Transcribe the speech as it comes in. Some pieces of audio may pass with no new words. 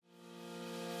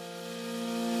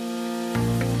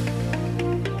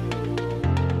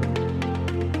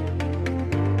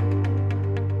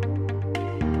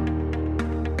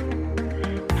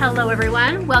Hello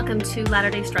everyone, welcome to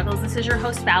Latter-day Struggles. This is your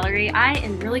host Valerie. I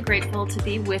am really grateful to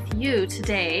be with you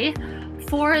today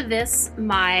for this,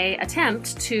 my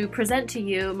attempt to present to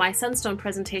you my Sunstone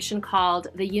presentation called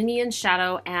The Jungian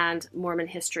Shadow and Mormon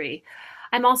History.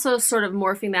 I'm also sort of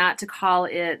morphing that to call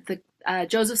it the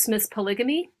Joseph Smith's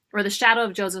Polygamy, or the Shadow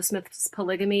of Joseph Smith's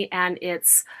Polygamy and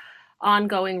its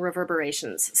ongoing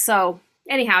reverberations. So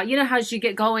anyhow, you know how you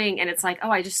get going and it's like,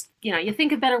 oh, I just, you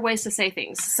think of better ways to say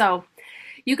things. So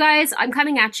you guys, I'm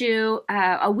coming at you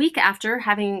a week after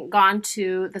having gone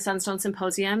to the Sunstone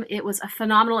Symposium. It was a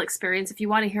phenomenal experience. If you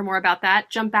want to hear more about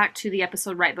that, jump back to the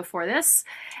episode right before this.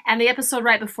 And the episode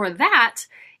right before that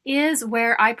is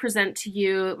where I present to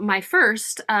you my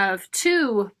first of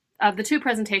the two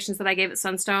presentations that I gave at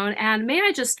Sunstone. And may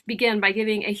I just begin by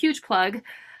giving a huge plug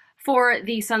for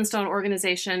the Sunstone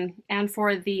organization and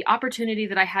for the opportunity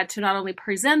that I had to not only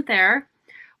present there,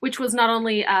 which was not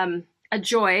only a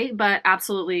joy, but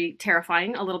absolutely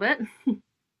terrifying a little bit.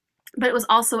 But it was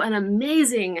also an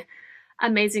amazing,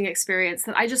 amazing experience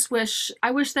that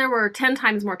I wish there were 10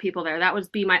 times more people there. That would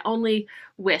be my only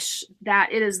wish, that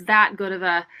it is that good of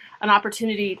an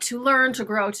opportunity to learn, to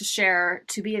grow, to share,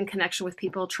 to be in connection with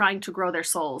people trying to grow their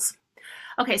souls.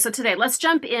 Okay, so today let's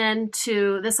jump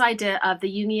into this idea of the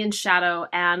Jungian shadow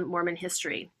and Mormon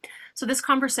history. So this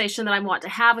conversation that I want to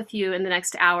have with you in the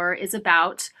next hour is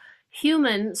about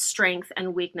human strength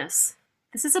and weakness.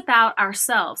 This is about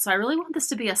ourselves. So I really want this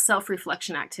to be a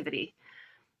self-reflection activity.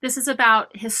 This is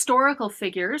about historical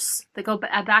figures that go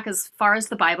back as far as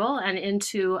the Bible and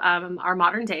into our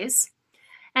modern days.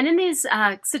 And in these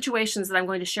situations that I'm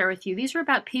going to share with you, these are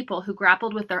about people who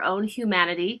grappled with their own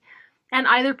humanity and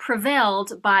either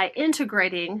prevailed by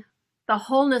integrating the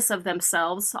wholeness of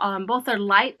themselves, both their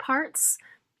light parts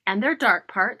and their dark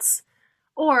parts,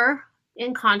 or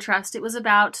in contrast, it was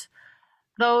about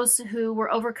those who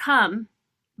were overcome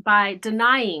by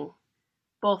denying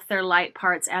both their light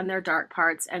parts and their dark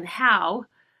parts, and how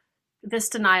this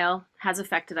denial has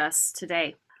affected us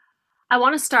today. I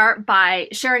want to start by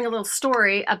sharing a little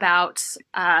story about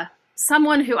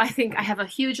someone who I think I have a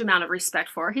huge amount of respect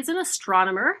for. He's an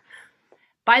astronomer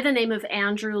by the name of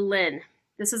Andrew Lynn.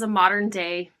 This is a modern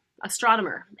day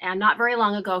astronomer, and not very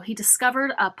long ago he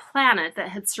discovered a planet that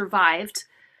had survived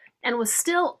and was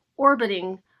still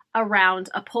orbiting around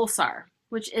a pulsar,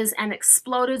 which is an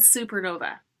exploded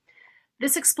supernova.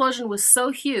 This explosion was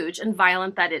so huge and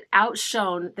violent that it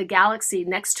outshone the galaxy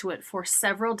next to it for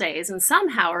several days, and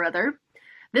somehow or other,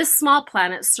 this small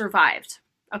planet survived.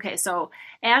 Okay, so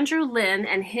Andrew Lynn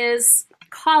and his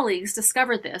colleagues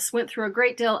discovered this, went through a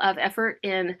great deal of effort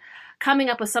in coming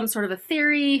up with some sort of a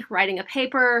theory, writing a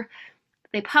paper.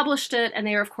 They published it, and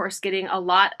they are, of course, getting a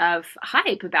lot of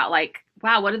hype about, like,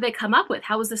 wow, what did they come up with?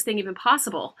 How was this thing even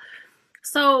possible?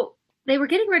 So they were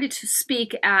getting ready to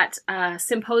speak at a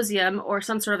symposium or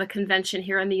some sort of a convention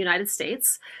here in the United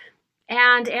States,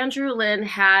 and Andrew Lynn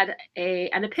had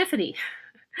an epiphany.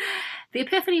 The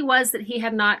epiphany was that he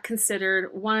had not considered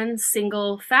one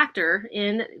single factor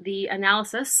in the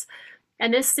analysis,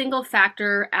 and this single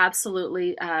factor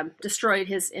absolutely destroyed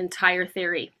his entire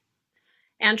theory.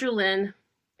 Andrew Lynn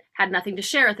had nothing to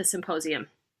share at the symposium.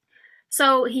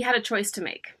 So he had a choice to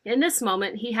make. In this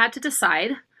moment, he had to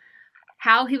decide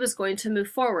how he was going to move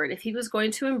forward. If he was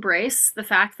going to embrace the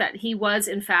fact that he was,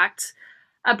 in fact,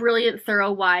 a brilliant,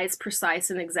 thorough, wise, precise,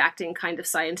 and exacting kind of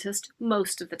scientist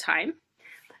most of the time.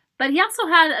 But he also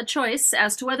had a choice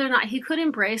as to whether or not he could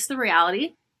embrace the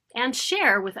reality and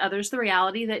share with others the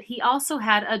reality that he also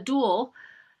had a dual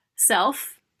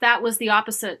self that was the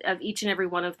opposite of each and every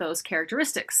one of those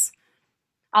characteristics.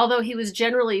 Although he was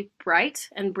generally bright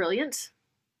and brilliant,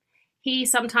 he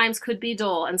sometimes could be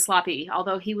dull and sloppy.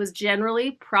 Although he was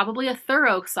generally probably a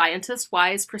thorough scientist,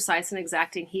 wise, precise, and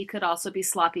exacting, he could also be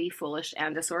sloppy, foolish,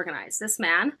 and disorganized. This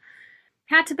man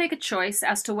had to make a choice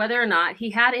as to whether or not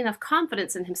he had enough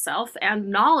confidence in himself and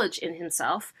knowledge in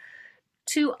himself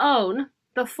to own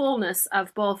the fullness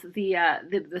of both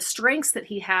the strengths that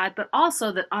he had, but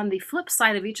also that on the flip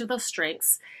side of each of those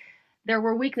strengths, there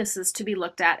were weaknesses to be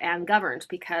looked at and governed,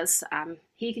 because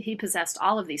he possessed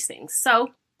all of these things.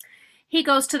 So he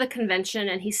goes to the convention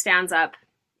and he stands up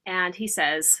and he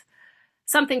says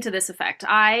something to this effect.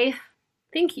 I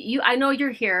know you're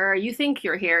here, or you think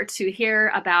you're here to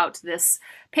hear about this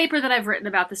paper that I've written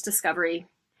about this discovery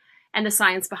and the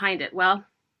science behind it. Well,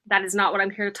 that is not what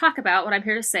I'm here to talk about. What I'm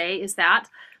here to say is that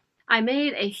I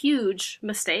made a huge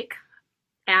mistake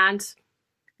and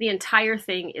the entire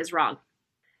thing is wrong.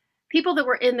 People that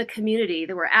were in the community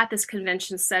that were at this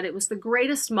convention said it was the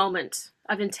greatest moment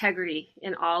of integrity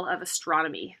in all of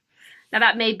astronomy. Now,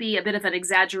 that may be a bit of an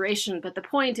exaggeration, but the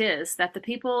point is that the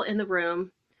people in the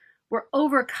room were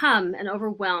overcome and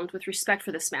overwhelmed with respect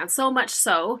for this man, so much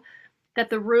so that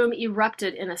the room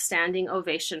erupted in a standing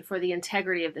ovation for the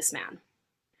integrity of this man.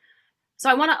 So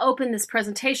I want to open this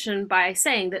presentation by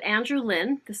saying that Andrew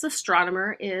Lynn, this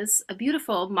astronomer, is a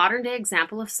beautiful modern-day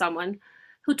example of someone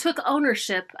who took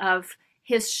ownership of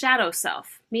his shadow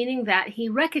self, meaning that he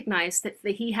recognized that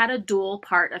he had a dual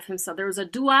part of himself. There was a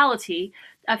duality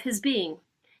of his being.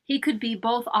 He could be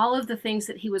both all of the things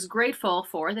that he was grateful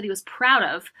for, that he was proud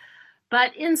of,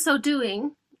 but in so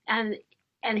doing, and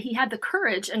he had the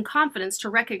courage and confidence to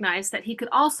recognize that he could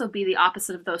also be the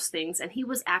opposite of those things, and he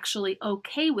was actually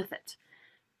okay with it.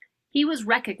 He was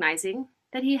recognizing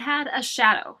that he had a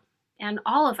shadow, and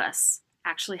all of us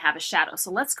actually have a shadow.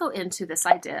 So let's go into this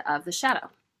idea of the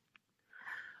shadow.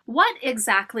 What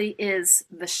exactly is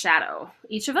the shadow?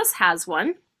 Each of us has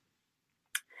one.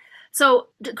 So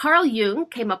Carl Jung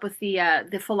came up with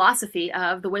the philosophy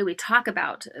of the way we talk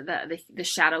about the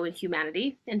shadow in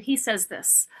humanity, and he says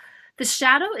this: the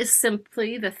shadow is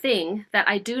simply the thing that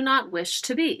I do not wish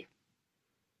to be.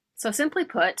 So simply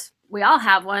put, we all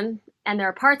have one, and there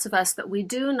are parts of us that we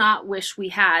do not wish we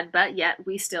had, but yet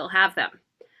we still have them.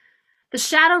 The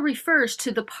shadow refers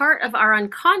to the part of our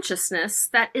unconsciousness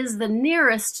that is the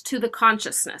nearest to the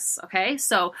consciousness, okay?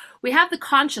 So we have the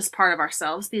conscious part of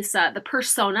ourselves, the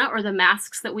persona or the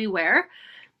masks that we wear,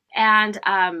 and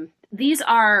these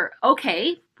are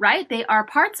okay, right? They are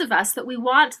parts of us that we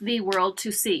want the world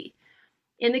to see.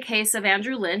 In the case of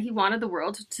Andrew Lynn, he wanted the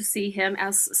world to see him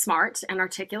as smart and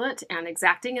articulate and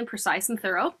exacting and precise and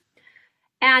thorough.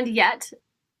 And yet,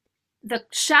 the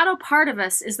shadow part of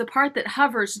us is the part that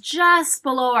hovers just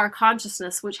below our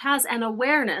consciousness, which has an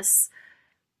awareness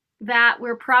that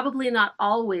we're probably not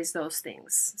always those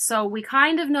things. So we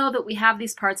kind of know that we have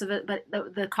these parts of it, but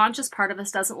the conscious part of us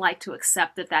doesn't like to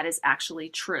accept that that is actually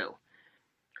true.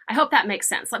 I hope that makes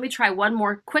sense. Let me try one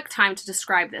more quick time to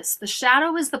describe this. The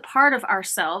shadow is the part of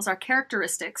ourselves, our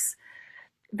characteristics,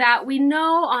 that we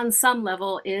know on some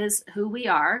level is who we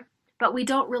are, but we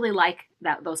don't really like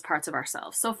those parts of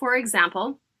ourselves. So for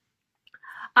example,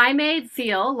 I may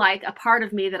feel like a part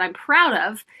of me that I'm proud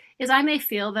of is I may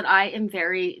feel that I am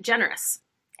very generous.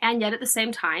 And yet at the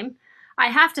same time, I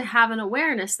have to have an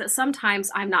awareness that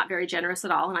sometimes I'm not very generous at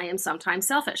all, and I am sometimes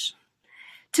selfish.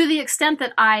 To the extent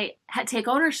that I take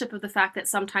ownership of the fact that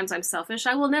sometimes I'm selfish,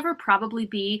 I will never probably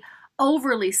be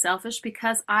overly selfish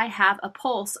because I have a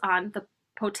pulse on the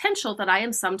potential that I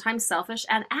am sometimes selfish,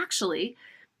 and actually,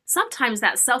 sometimes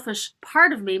that selfish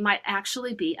part of me might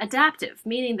actually be adaptive,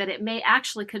 meaning that it may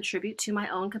actually contribute to my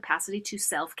own capacity to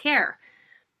self-care.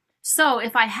 So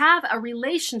if I have a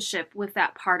relationship with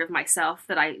that part of myself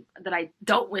that I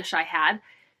don't wish I had,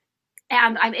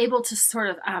 and I'm able to sort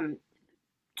of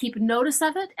keep notice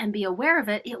of it and be aware of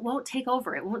it, it won't take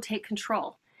over, it won't take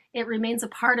control. It remains a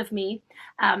part of me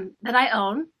that I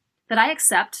own, that I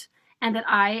accept, and that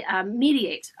I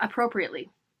mediate appropriately.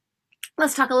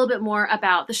 Let's talk a little bit more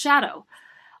about the shadow.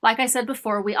 Like I said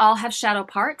before, we all have shadow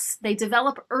parts. They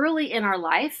develop early in our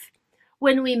life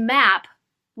when we map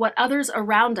what others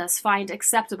around us find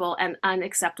acceptable and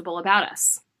unacceptable about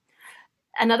us.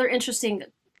 Another interesting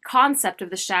concept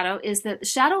of the shadow is that the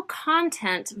shadow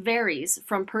content varies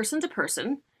from person to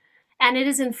person, and it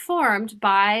is informed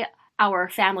by our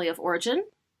family of origin,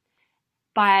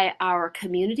 by our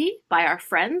community, by our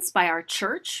friends, by our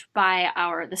church, by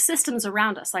the systems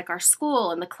around us, like our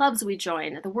school and the clubs we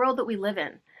join, the world that we live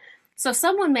in. So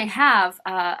someone may have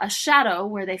a shadow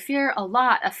where they feel a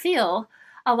lot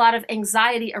of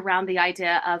anxiety around the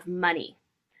idea of money.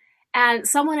 And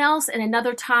someone else in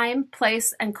another time,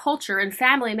 place, and culture and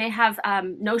family may have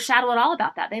no shadow at all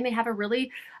about that. They may have a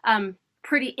really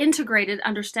pretty integrated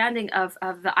understanding of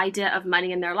the idea of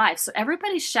money in their life. So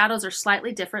everybody's shadows are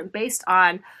slightly different based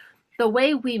on the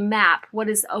way we map what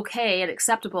is okay and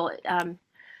acceptable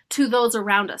to those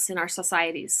around us in our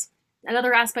societies.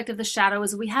 Another aspect of the shadow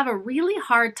is we have a really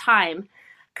hard time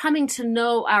coming to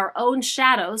know our own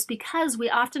shadows because we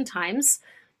oftentimes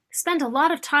spend a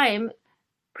lot of time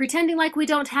pretending like we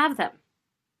don't have them.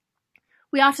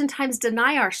 We oftentimes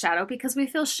deny our shadow because we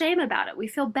feel shame about it. We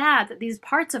feel bad that these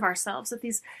parts of ourselves, that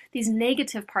these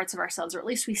negative parts of ourselves, or at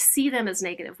least we see them as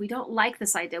negative. We don't like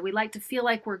this idea. We like to feel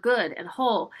like we're good and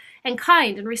whole and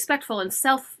kind and respectful and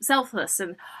selfless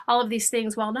and all of these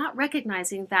things, while not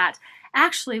recognizing that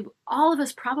actually all of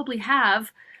us probably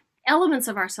have elements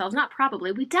of ourselves, not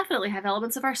probably, we definitely have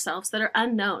elements of ourselves that are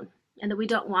unknown and that we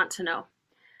don't want to know.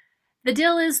 The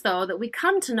deal is, though, that we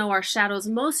come to know our shadows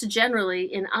most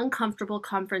generally in uncomfortable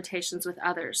confrontations with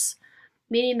others,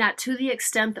 meaning that to the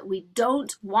extent that we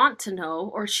don't want to know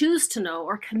or choose to know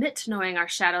or commit to knowing our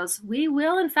shadows, we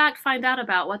will in fact find out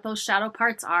about what those shadow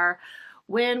parts are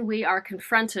when we are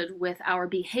confronted with our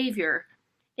behavior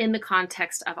in the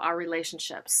context of our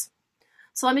relationships.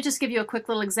 So let me just give you a quick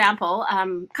little example,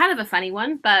 kind of a funny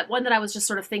one, but one that I was just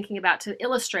sort of thinking about to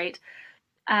illustrate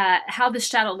how this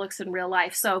shadow looks in real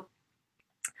life. So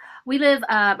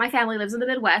my family lives in the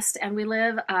Midwest, and we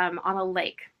live on a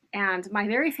lake. And my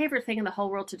very favorite thing in the whole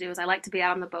world to do is I like to be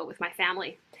out on the boat with my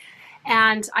family.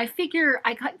 And I figure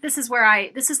this is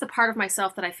the part of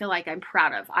myself that I feel like I'm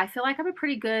proud of. I feel like I'm a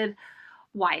pretty good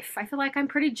wife. I feel like I'm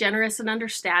pretty generous and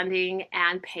understanding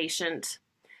and patient.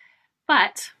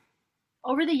 But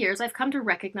over the years, I've come to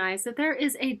recognize that there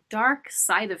is a dark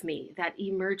side of me that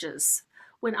emerges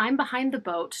when I'm behind the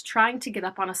boat trying to get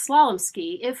up on a slalom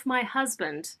ski if my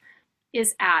husband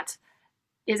is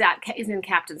in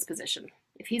captain's position.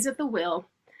 If he's at the wheel,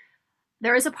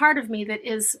 there is a part of me that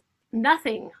is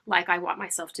nothing like I want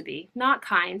myself to be. Not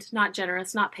kind, not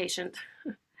generous, not patient.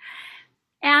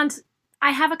 And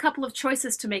I have a couple of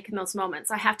choices to make in those moments.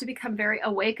 I have to become very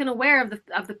awake and aware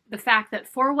of the fact that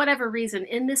for whatever reason,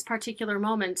 in this particular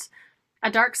moment,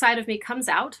 a dark side of me comes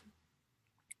out.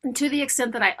 And to the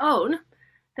extent that I own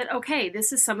that, okay,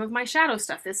 this is some of my shadow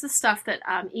stuff. This is stuff that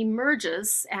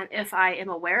emerges. And if I am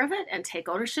aware of it and take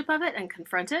ownership of it and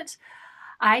confront it,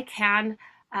 I can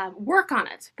work on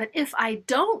it. But if I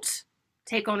don't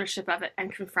take ownership of it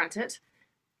and confront it,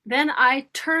 then I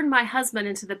turn my husband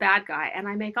into the bad guy, and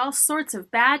I make all sorts of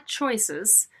bad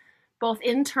choices, both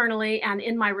internally and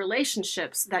in my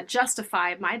relationships, that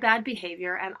justify my bad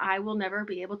behavior, and I will never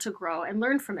be able to grow and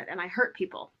learn from it, and I hurt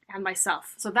people and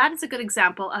myself. So that is a good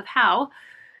example of how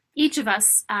each of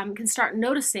us can start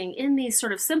noticing in these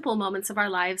sort of simple moments of our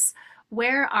lives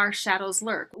where our shadows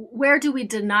lurk. Where do we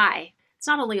deny? It's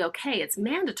not only okay, it's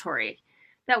mandatory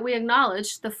that we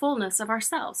acknowledge the fullness of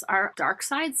ourselves, our dark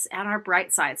sides and our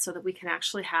bright sides, so that we can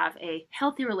actually have a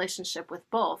healthy relationship with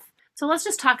both. So let's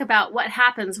just talk about what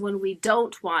happens when we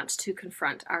don't want to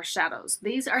confront our shadows.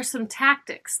 These are some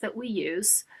tactics that we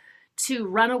use to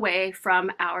run away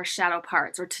from our shadow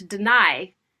parts, or to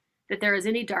deny that there is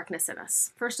any darkness in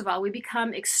us. First of all, we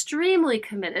become extremely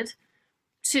committed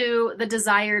to the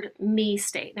desired me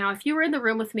state. Now, if you were in the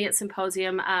room with me at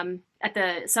symposium, at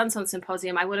the Sunstone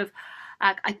Symposium, you would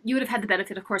have had the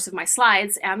benefit, of course, of my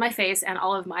slides and my face and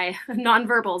all of my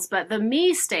nonverbals. But the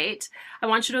me state, I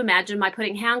want you to imagine my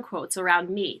putting hand quotes around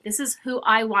me. This is who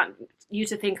I want you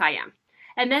to think I am.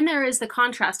 And then there is the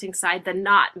contrasting side, the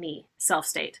not me self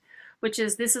state, which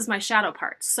is this is my shadow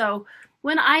part. So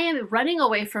when I am running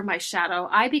away from my shadow,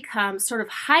 I become sort of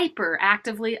hyper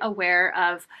actively aware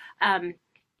of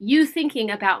you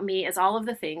thinking about me as all of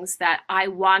the things that I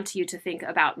want you to think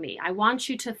about me. I want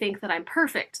you to think that I'm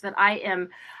perfect, that I am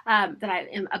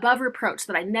above reproach,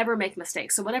 that I never make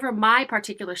mistakes. So whatever my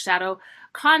particular shadow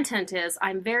content is,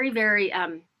 I'm very, very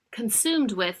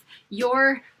consumed with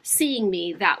your seeing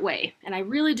me that way. And I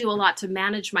really do a lot to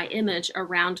manage my image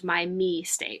around my me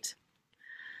state.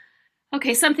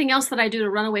 Okay, something else that I do to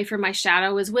run away from my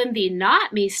shadow is when the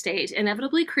not me state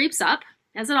inevitably creeps up,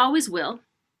 as it always will,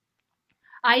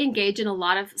 I engage in a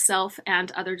lot of self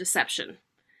and other deception.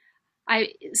 I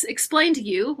explain to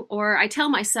you, or I tell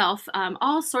myself,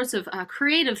 all sorts of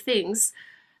creative things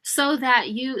so that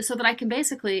I can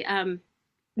basically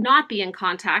not be in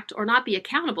contact or not be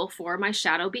accountable for my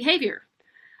shadow behavior.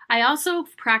 I also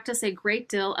practice a great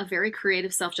deal of very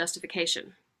creative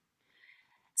self-justification.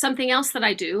 Something else that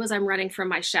I do as I'm running from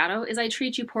my shadow is I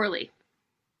treat you poorly.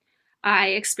 I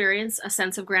experience a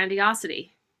sense of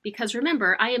grandiosity because,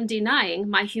 remember, I am denying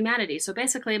my humanity. So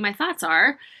basically my thoughts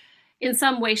are, in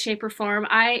some way, shape, or form,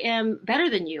 I am better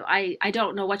than you. I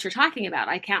don't know what you're talking about.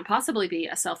 I can't possibly be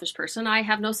a selfish person. I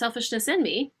have no selfishness in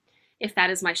me, if that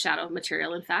is my shadow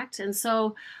material, in fact. And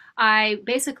so I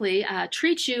basically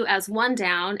treat you as one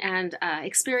down and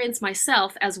experience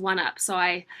myself as one up. So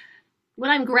when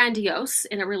I'm grandiose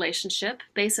in a relationship,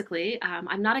 basically,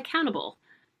 I'm not accountable.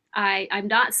 I'm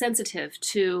not sensitive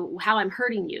to how I'm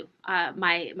hurting you.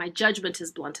 My judgment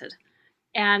is blunted.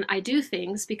 And I do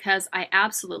things because I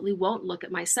absolutely won't look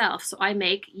at myself. So I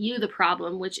make you the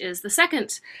problem, which is the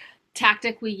second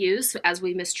tactic we use as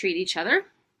we mistreat each other.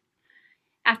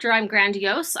 After I'm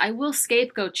grandiose, I will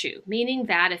scapegoat you, meaning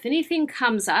that if anything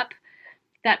comes up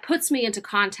that puts me into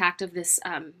contact of this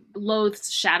loathed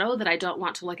shadow that I don't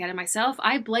want to look at in myself,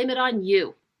 I blame it on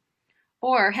you.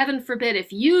 Or, heaven forbid,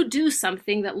 if you do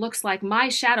something that looks like my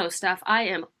shadow stuff, I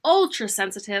am ultra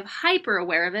sensitive, hyper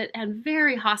aware of it, and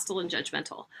very hostile and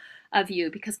judgmental. of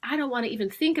you, because I don't want to even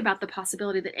think about the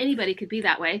possibility that anybody could be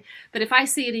that way. But if I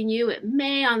see it in you, it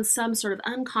may on some sort of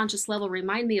unconscious level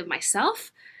remind me of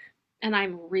myself, and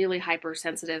I'm really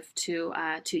hypersensitive to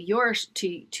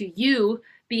you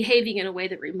behaving in a way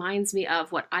that reminds me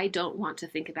of what I don't want to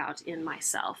think about in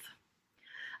myself.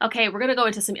 Okay, we're going to go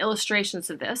into some illustrations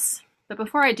of this, but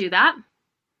before I do that,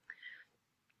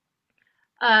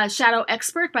 a shadow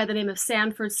expert by the name of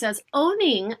Sanford says,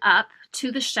 owning up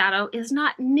to the shadow is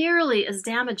not nearly as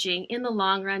damaging in the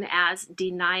long run as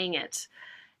denying it.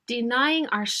 Denying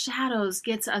our shadows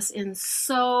gets us in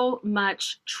so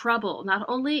much trouble, not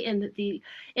only in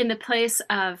the place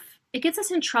of, it gets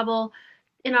us in trouble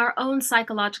in our own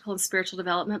psychological and spiritual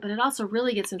development, but it also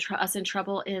really gets us in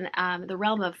trouble in the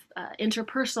realm of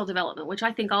interpersonal development, which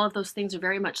I think all of those things are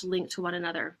very much linked to one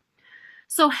another.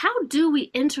 So how do we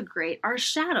integrate our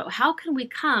shadow? How can we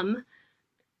come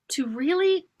to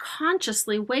really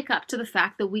consciously wake up to the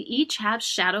fact that we each have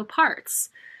shadow parts?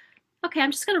 Okay,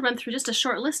 I'm just going to run through just a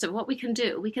short list of what we can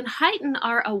do. We can heighten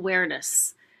our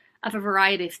awareness of a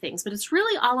variety of things, but it's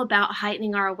really all about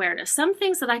heightening our awareness. Some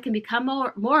things that I can become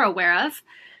more aware of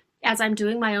as I'm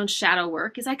doing my own shadow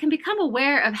work is I can become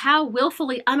aware of how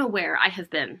willfully unaware I have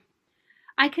been.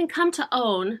 I can come to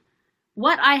own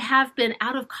what I have been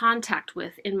out of contact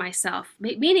with in myself,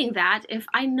 meaning that if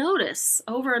I notice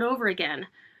over and over again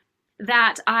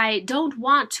that I don't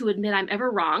want to admit I'm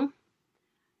ever wrong,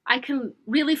 I can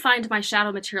really find my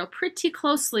shadow material pretty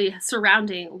closely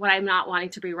surrounding what I'm not wanting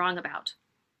to be wrong about.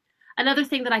 Another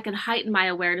thing that I can heighten my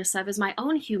awareness of is my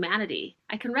own humanity.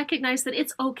 I can recognize that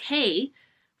it's okay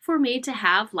for me to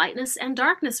have lightness and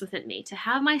darkness within me, to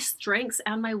have my strengths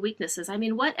and my weaknesses. I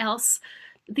mean, what else?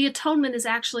 The atonement is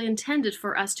actually intended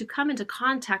for us to come into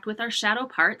contact with our shadow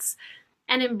parts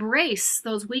and embrace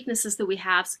those weaknesses that we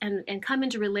have and come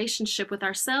into relationship with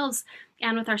ourselves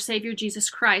and with our Savior Jesus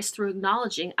Christ through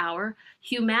acknowledging our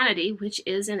humanity, which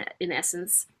is in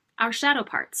essence our shadow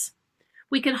parts.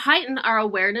 We can heighten our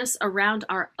awareness around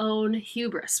our own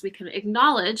hubris. We can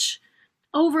acknowledge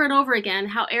over and over again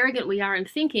how arrogant we are in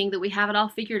thinking that we have it all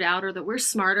figured out, or that we're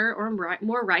smarter or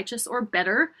more righteous or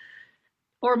better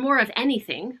or more of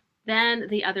anything than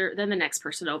the next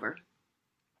person over.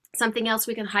 Something else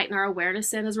we can heighten our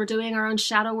awareness in as we're doing our own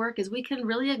shadow work is we can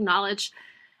really acknowledge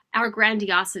our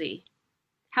grandiosity,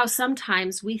 how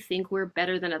sometimes we think we're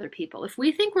better than other people. If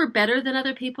we think we're better than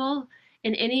other people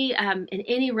in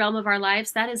any realm of our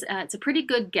lives, that is it's a pretty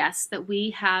good guess that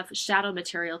we have shadow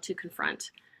material to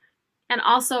confront. And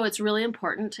also, it's really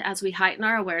important as we heighten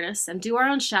our awareness and do our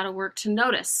own shadow work to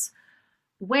notice,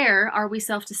 where are we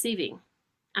self-deceiving?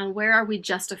 And where are we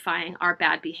justifying our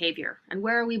bad behavior? And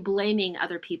where are we blaming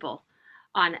other people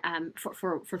on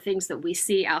for things that we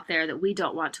see out there that we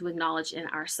don't want to acknowledge in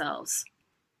ourselves?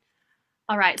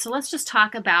 All right, so let's just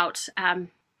talk about,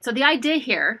 so the idea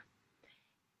here,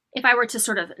 if I were to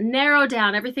sort of narrow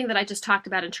down everything that I just talked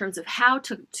about in terms of how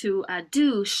to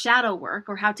do shadow work,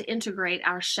 or how to integrate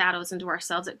our shadows into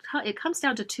ourselves, it comes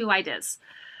down to two ideas.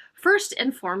 First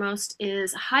and foremost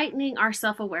is heightening our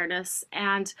self-awareness,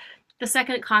 and the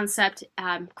second concept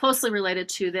closely related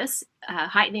to this,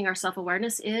 heightening our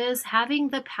self-awareness, is having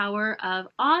the power of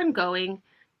ongoing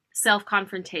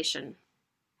self-confrontation.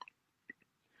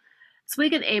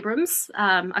 Swig and Abrams,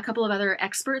 a couple of other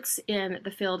experts in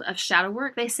the field of shadow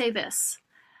work, they say this: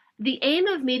 the aim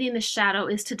of meeting the shadow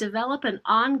is to develop an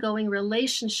ongoing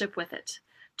relationship with it,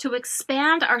 to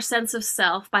expand our sense of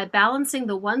self by balancing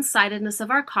the one-sidedness of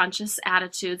our conscious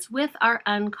attitudes with our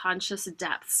unconscious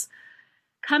depths.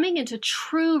 Coming into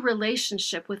true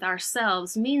relationship with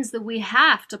ourselves means that we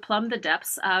have to plumb the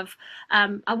depths of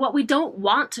what we don't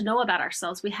want to know about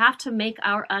ourselves. We have to make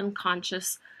our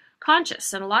unconscious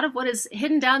conscious. And a lot of what is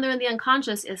hidden down there in the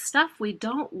unconscious is stuff we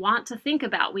don't want to think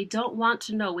about, we don't want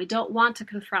to know, we don't want to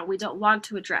confront, we don't want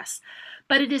to address.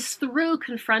 But it is through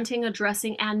confronting,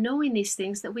 addressing, and knowing these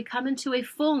things that we come into a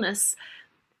fullness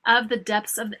of the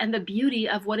depths of and the beauty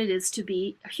of what it is to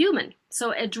be human.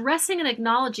 So addressing and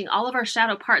acknowledging all of our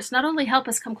shadow parts not only help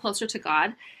us come closer to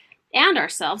God and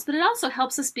ourselves, but it also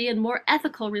helps us be in more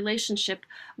ethical relationship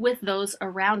with those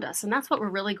around us. And that's what we're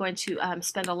really going to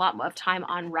spend a lot of time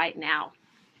on right now.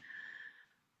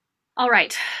 All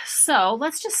right, so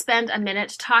let's just spend a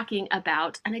minute talking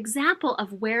about an example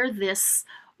of where this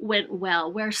went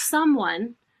well, where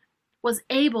someone was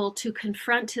able to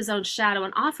confront his own shadow,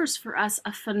 and offers for us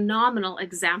a phenomenal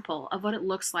example of what it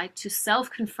looks like to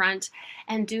self-confront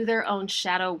and do their own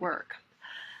shadow work.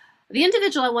 The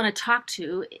individual I want to talk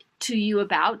to you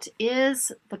about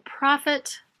is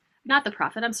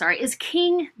is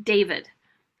King David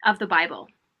of the Bible.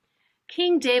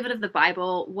 King David of the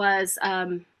Bible was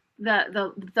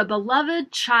the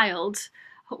beloved child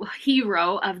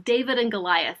hero of David and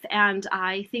Goliath, and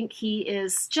I think he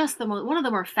is just one of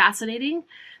the more fascinating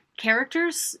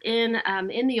characters in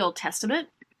the Old Testament.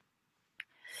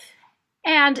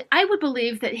 And I would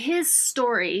believe that his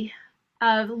story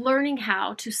of learning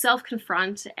how to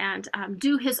self-confront and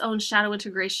do his own shadow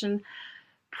integration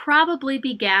probably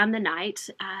began the night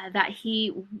that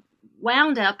he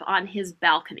wound up on his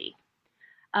balcony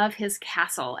of his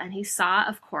castle, and he saw,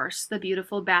 of course, the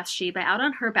beautiful Bathsheba out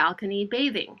on her balcony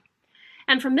bathing.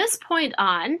 And from this point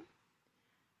on,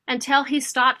 until he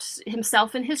stopped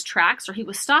himself in his tracks, or he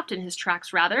was stopped in his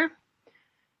tracks rather,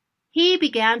 he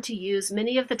began to use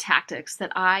many of the tactics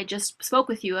that I just spoke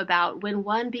with you about when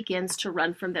one begins to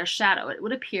run from their shadow. It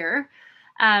would appear,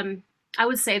 I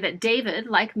would say that David,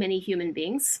 like many human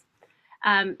beings,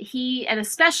 and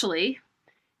especially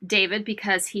David,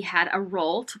 because he had a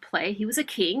role to play. He was a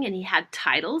king and he had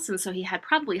titles, and so he had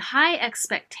probably high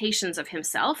expectations of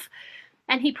himself.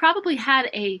 And he probably had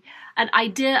an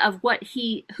idea of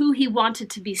who he wanted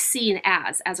to be seen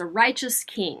as a righteous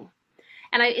king.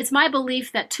 And it's my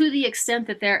belief that to the extent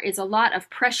that there is a lot of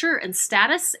pressure and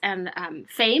status and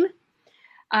fame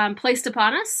placed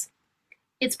upon us,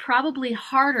 it's probably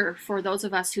harder for those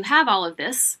of us who have all of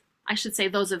this. I should say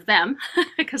those of them,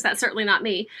 because that's certainly not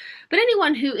me. But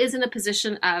anyone who is in a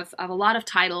position of a lot of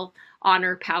title,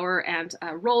 honor, power, and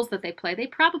roles that they play, they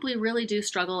probably really do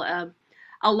struggle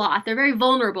a lot. They're very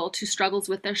vulnerable to struggles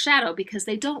with their shadow because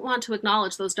they don't want to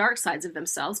acknowledge those dark sides of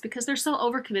themselves because they're so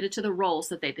overcommitted to the roles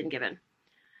that they've been given.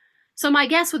 So my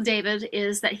guess with David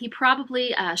is that he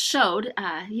probably showed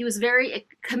he was very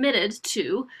committed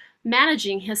to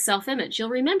managing his self-image. You'll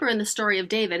remember in the story of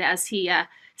David, as he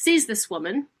sees this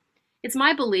woman, it's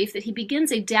my belief that he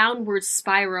begins a downward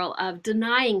spiral of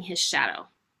denying his shadow.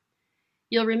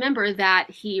 You'll remember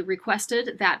that he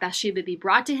requested that Bathsheba be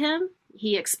brought to him.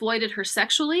 He exploited her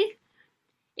sexually.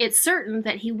 It's certain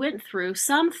that he went through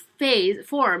some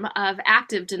form of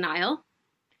active denial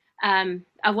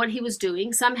of what he was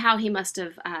doing. Somehow he must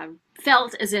have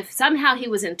felt as if somehow he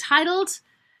was entitled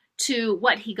to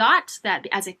what he got, that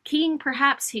as a king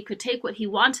perhaps he could take what he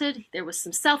wanted. There was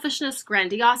some selfishness,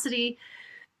 grandiosity.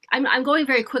 I'm going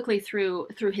very quickly through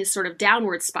his sort of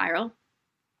downward spiral.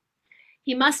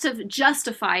 He must have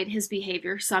justified his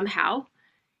behavior somehow.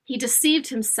 He deceived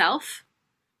himself,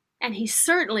 and he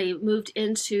certainly moved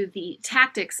into the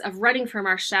tactics of running from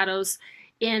our shadows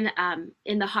in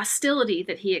the hostility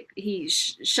that he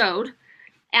showed,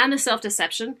 and the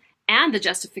self-deception, and the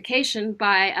justification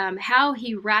by how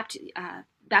he wrapped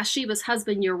Bathsheba's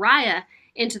husband Uriah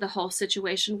into the whole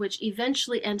situation, which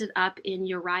eventually ended up in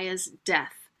Uriah's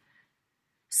death.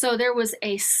 So there was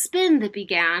a spin that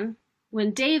began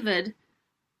when David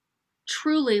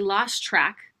truly lost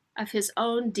track of his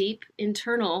own deep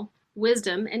internal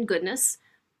wisdom and goodness,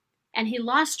 and he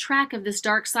lost track of this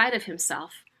dark side of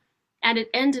himself. And it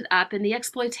ended up in the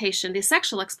exploitation, the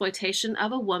sexual exploitation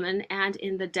of a woman, and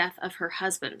in the death of her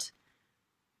husband.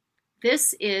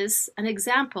 This is an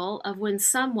example of when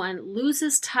someone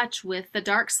loses touch with the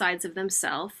dark sides of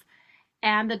themselves,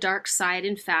 and the dark side,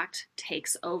 in fact,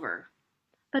 takes over.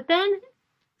 But then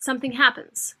something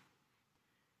happens,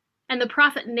 and the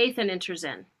prophet Nathan enters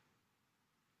in.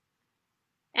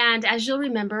 And as you'll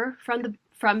remember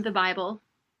from the Bible,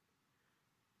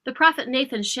 the prophet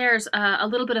Nathan shares a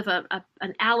little bit of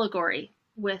an allegory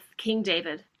with King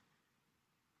David,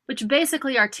 which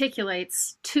basically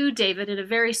articulates to David in a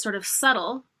very sort of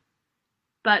subtle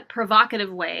but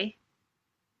provocative way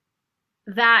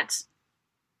that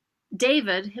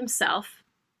David himself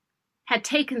had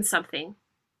taken something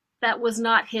that was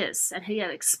not his, and he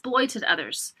had exploited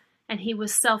others, and he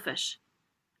was selfish.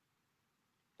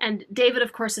 And David,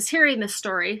 of course, is hearing this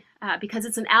story because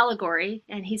it's an allegory,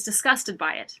 and he's disgusted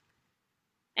by it.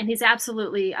 And he's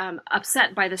absolutely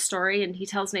upset by the story, and he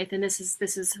tells Nathan, this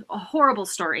is a horrible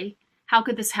story. How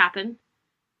could this happen?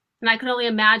 And I can only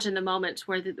imagine the moment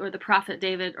where the prophet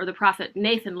David, or the prophet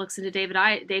Nathan, looks into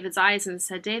David's eyes and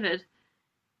said, David,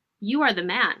 you are the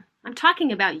man. I'm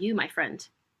talking about you, my friend.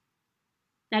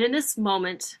 And in this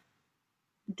moment,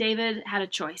 David had a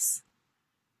choice.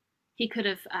 He could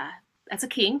have, as a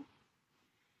king,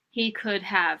 he could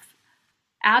have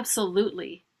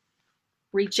absolutely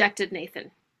rejected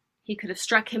Nathan. He could have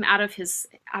struck him out of his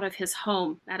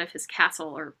home, out of his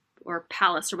castle or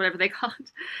palace or whatever they call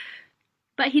it.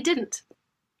 But he didn't.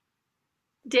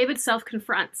 David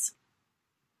self-confronts,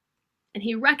 and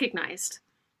he recognized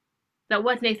that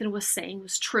what Nathan was saying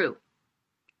was true.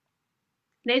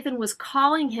 Nathan was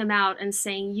calling him out and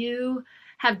saying, you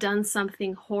have done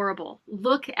something horrible.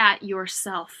 Look at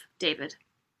yourself, David.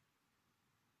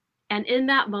 And in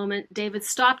that moment, David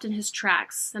stopped in his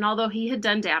tracks. And although he had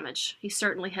done damage, he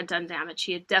certainly had done damage.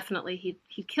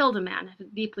 He killed a man,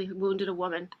 had deeply wounded a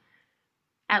woman.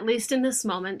 At least in this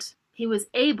moment, he was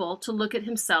able to look at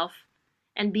himself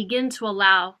and begin to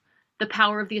allow the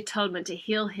power of the atonement to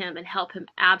heal him and help him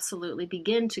absolutely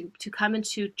begin to come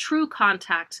into true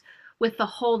contact with the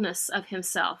wholeness of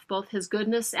himself, both his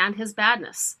goodness and his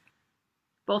badness,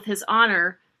 both his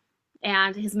honor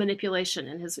and his manipulation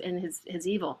and his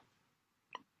evil.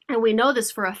 And we know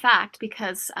this for a fact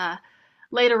because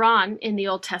later on in the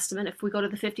Old Testament, if we go to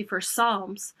the 51st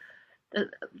Psalms, the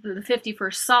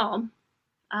 51st Psalm,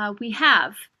 we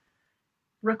have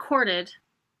recorded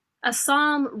a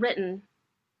psalm written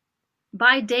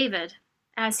by David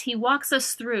as he walks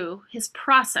us through his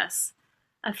process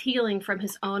of healing from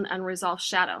his own unresolved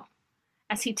shadow,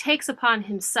 as he takes upon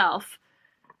himself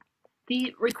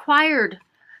the required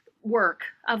work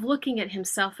of looking at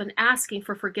himself and asking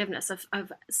for forgiveness,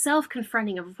 of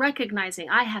self-confronting, of recognizing,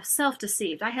 I have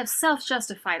self-deceived, I have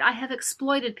self-justified, I have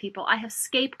exploited people, I have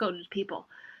scapegoated people,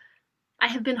 I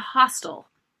have been hostile,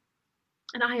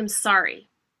 and I am sorry.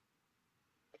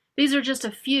 These are just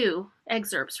a few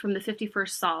excerpts from the 51st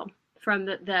Psalm, from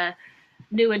the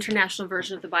New International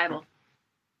Version of the Bible.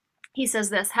 He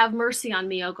says this, "Have mercy on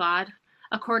me, O God,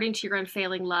 according to your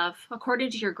unfailing love,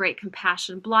 according to your great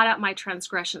compassion, blot out my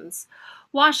transgressions.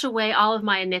 Wash away all of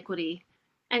my iniquity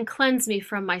and cleanse me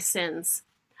from my sins.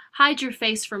 Hide your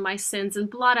face from my sins and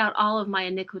blot out all of my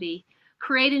iniquity.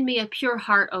 Create in me a pure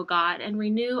heart, O God, and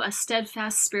renew a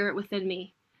steadfast spirit within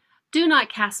me. Do not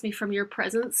cast me from your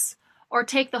presence or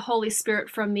take the Holy Spirit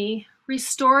from me.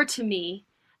 Restore to me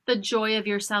the joy of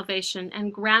your salvation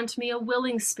and grant me a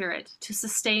willing spirit to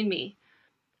sustain me.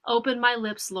 Open my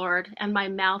lips, Lord, and my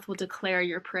mouth will declare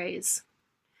your praise."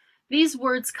 These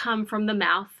words come from the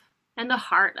mouth and the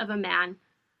heart of a man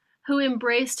who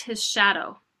embraced his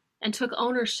shadow and took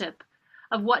ownership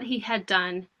of what he had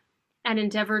done and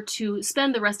endeavored to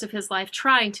spend the rest of his life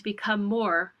trying to become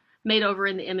more made over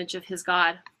in the image of his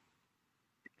God.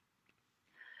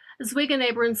 Zweig and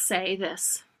Abrams say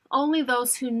this, "Only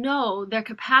those who know their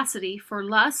capacity for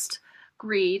lust,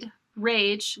 greed,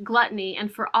 rage, gluttony,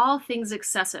 and for all things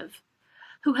excessive,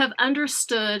 who have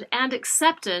understood and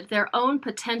accepted their own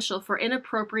potential for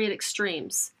inappropriate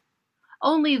extremes,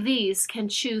 only these can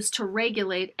choose to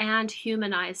regulate and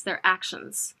humanize their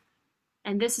actions."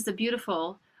 And this is a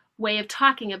beautiful way of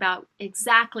talking about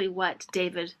exactly what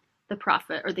David, the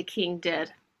prophet or the king,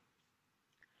 did.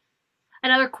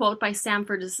 Another quote by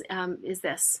Samford is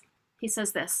this. He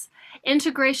says this,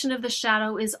 "Integration of the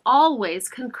shadow is always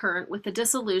concurrent with the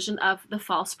disillusion of the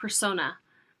false persona.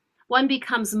 One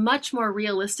becomes much more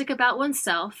realistic about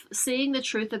oneself. Seeing the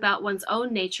truth about one's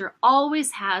own nature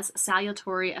always has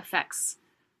salutary effects."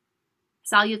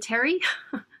 Salutary?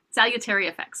 Salutary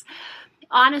effects.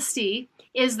 "Honesty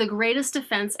is the greatest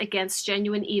defense against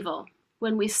genuine evil.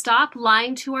 When we stop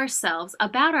lying to ourselves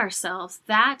about ourselves,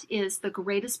 that is the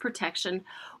greatest protection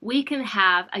we can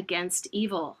have against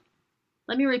evil."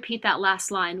 Let me repeat that last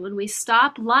line. When we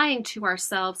stop lying to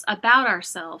ourselves about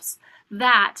ourselves,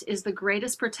 that is the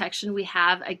greatest protection we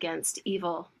have against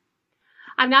evil.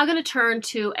 I'm now going to turn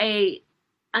to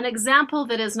an example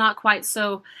that is not quite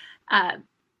so,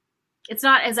 it's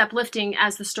not as uplifting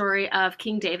as the story of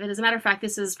King David. As a matter of fact,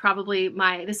 this is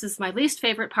my least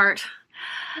favorite part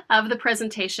of the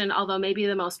presentation, although maybe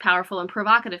the most powerful and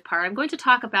provocative part. I'm going to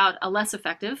talk about a less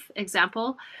effective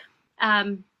example.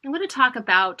 I'm going to talk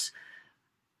about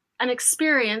an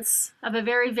experience of a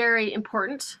very, very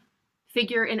important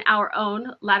figure in our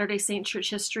own Latter-day Saint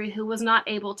church history who was not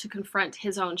able to confront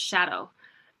his own shadow.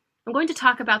 I'm going to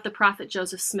talk about the prophet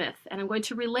Joseph Smith, and I'm going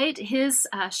to relate his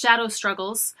shadow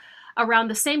struggles around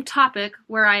the same topic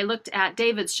where I looked at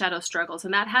David's shadow struggles,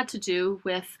 and that had to do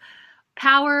with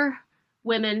power,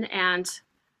 women, and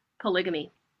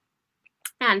polygamy,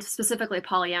 and specifically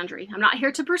polyandry. I'm not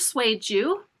here to persuade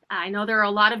you. I know there are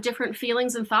a lot of different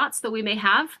feelings and thoughts that we may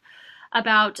have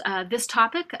about this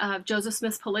topic of Joseph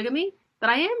Smith's polygamy, but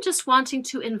I am just wanting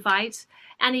to invite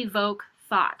and evoke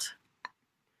thought.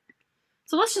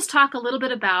 So let's just talk a little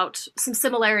bit about some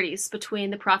similarities between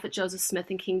the prophet Joseph Smith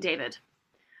and King David.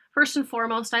 First and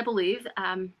foremost, I believe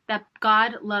that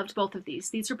God loved both of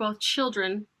these. These are both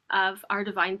children of our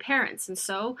divine parents, and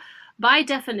so by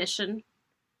definition,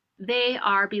 they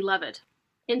are beloved,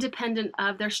 independent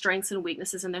of their strengths and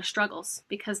weaknesses and their struggles,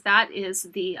 because that is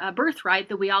the birthright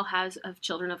that we all have of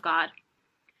children of God.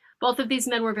 Both of these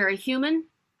men were very human.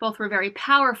 Both were very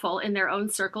powerful in their own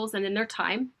circles and in their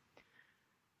time.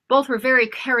 Both were very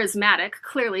charismatic,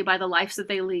 clearly by the lives that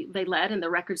they led and the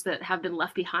records that have been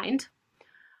left behind.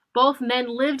 Both men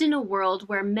lived in a world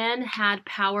where men had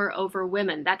power over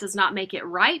women. That does not make it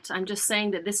right. I'm just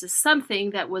saying that this is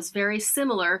something that was very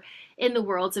similar in the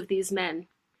worlds of these men.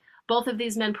 Both of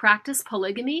these men practiced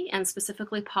polygamy and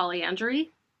specifically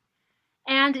polyandry.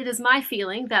 And it is my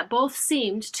feeling that both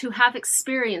seemed to have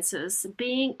experiences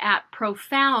being at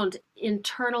profound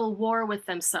internal war with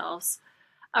themselves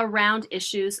around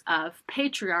issues of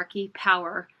patriarchy,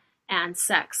 power, and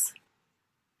sex.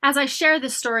 As I share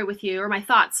this story with you, or my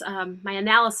thoughts, my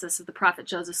analysis of the prophet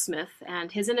Joseph Smith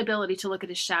and his inability to look at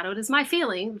his shadow, it is my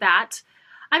feeling that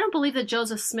I don't believe that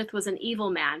Joseph Smith was an evil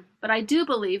man, but I do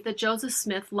believe that Joseph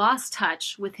Smith lost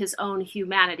touch with his own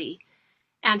humanity,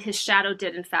 and his shadow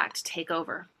did, in fact, take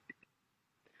over.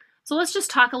 So let's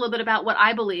just talk a little bit about what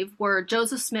I believe were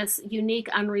Joseph Smith's unique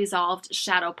unresolved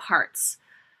shadow parts.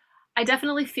 I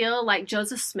definitely feel like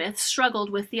Joseph Smith struggled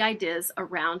with the ideas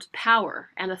around power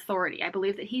and authority. I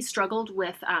believe that he struggled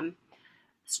with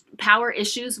power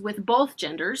issues with both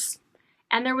genders,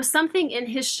 and there was something in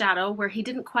his shadow where he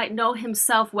didn't quite know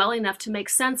himself well enough to make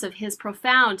sense of his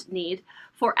profound need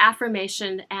for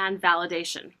affirmation and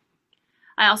validation.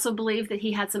 I also believe that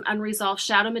he had some unresolved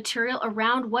shadow material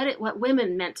around what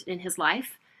women meant in his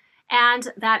life,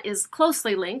 and that is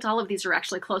closely linked. All of these are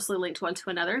actually closely linked one to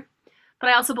another. But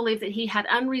I also believe that he had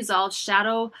unresolved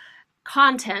shadow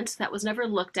content that was never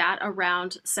looked at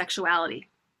around sexuality.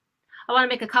 I want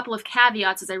to make a couple of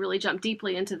caveats as I really jump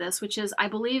deeply into this, which is I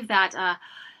believe that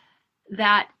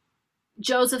that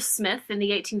Joseph Smith in the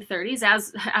 1830s,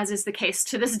 as is the case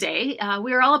to this day,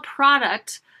 we are all a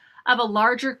product of a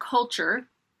larger culture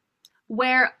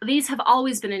where these have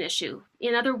always been an issue.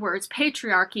 In other words,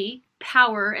 patriarchy,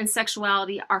 power, and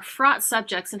sexuality are fraught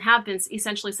subjects and have been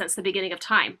essentially since the beginning of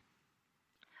time.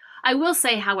 I will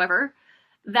say, however,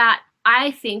 that I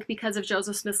think because of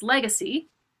Joseph Smith's legacy,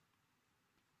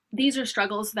 these are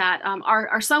struggles that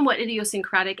are somewhat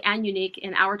idiosyncratic and unique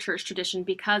in our church tradition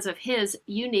because of his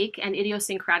unique and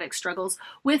idiosyncratic struggles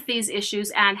with these issues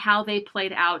and how they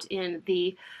played out in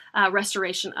the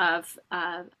restoration of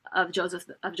Joseph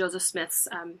Smith's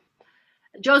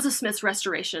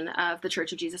restoration of the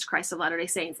Church of Jesus Christ of Latter-day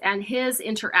Saints and his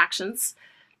interactions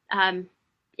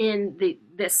in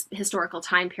this historical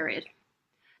time period.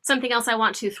 Something else I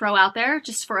want to throw out there,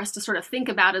 just for us to sort of think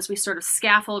about as we sort of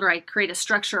scaffold or I create a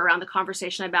structure around the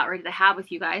conversation I'm about ready to have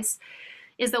with you guys,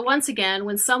 is that once again,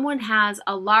 when someone has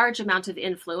a large amount of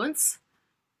influence,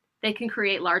 they can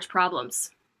create large problems.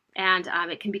 And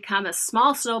it can become a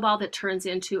small snowball that turns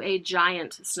into a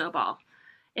giant snowball.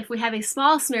 If we have a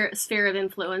small sphere of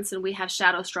influence and we have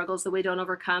shadow struggles that we don't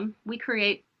overcome, we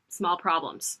create small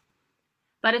problems.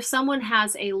 But if someone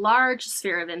has a large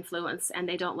sphere of influence and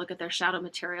they don't look at their shadow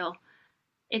material,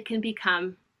 it can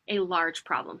become a large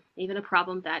problem, even a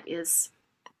problem that is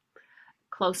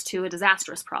close to a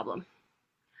disastrous problem.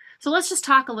 So let's just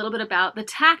talk a little bit about the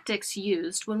tactics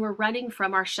used when we're running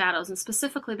from our shadows, and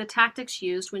specifically the tactics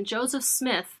used when Joseph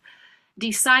Smith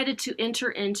decided to enter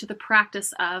into the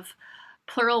practice of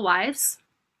plural wives,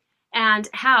 and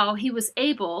how he was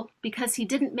able, because he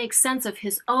didn't make sense of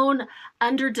his own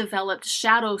underdeveloped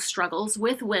shadow struggles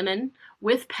with women,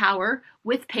 with power,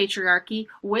 with patriarchy,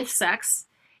 with sex.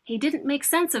 He didn't make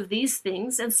sense of these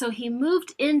things, and so he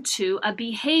moved into a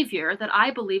behavior that I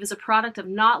believe is a product of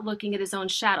not looking at his own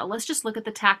shadow. Let's just look at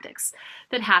the tactics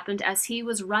that happened as he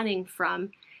was running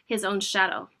from his own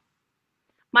shadow.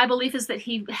 My belief is that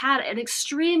he had an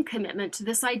extreme commitment to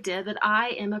this idea that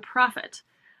I am a prophet.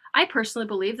 I personally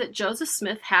believe that Joseph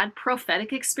Smith had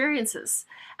prophetic experiences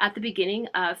at the beginning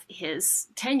of his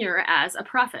tenure as a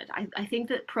prophet. I think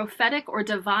that prophetic or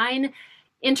divine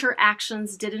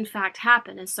interactions did in fact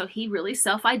happen, and so he really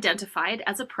self-identified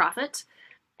as a prophet,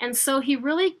 and so he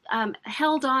really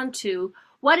held on to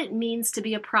what it means to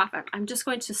be a prophet. I'm just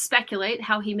going to speculate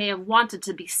how he may have wanted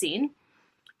to be seen,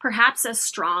 perhaps as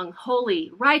strong,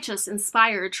 holy, righteous,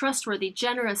 inspired, trustworthy,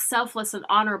 generous, selfless, and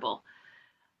honorable.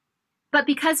 But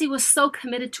because he was so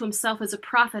committed to himself as a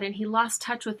prophet and he lost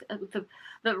touch with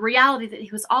the reality that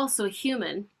he was also a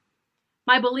human,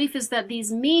 my belief is that these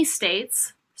me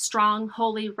states, strong,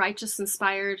 holy, righteous,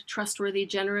 inspired, trustworthy,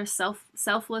 generous,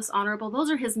 selfless, honorable, those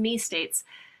are his me states.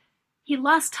 He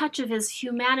lost touch of his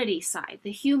humanity side,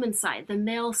 the human side, the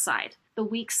male side, the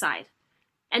weak side.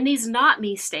 And these not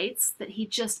me states that he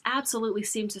just absolutely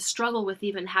seemed to struggle with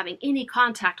even having any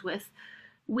contact with,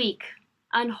 weak,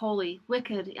 unholy,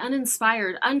 wicked,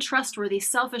 uninspired, untrustworthy,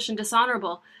 selfish, and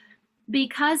dishonorable,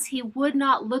 because he would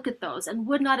not look at those and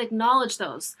would not acknowledge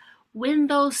those, when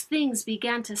those things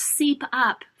began to seep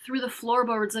up through the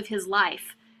floorboards of his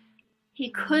life, he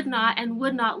could not and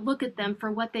would not look at them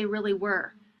for what they really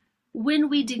were. When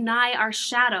we deny our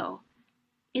shadow,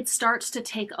 it starts to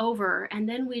take over, and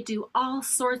then we do all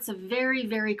sorts of very,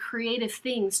 very creative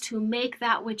things to make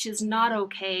that which is not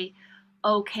okay,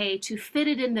 okay, to fit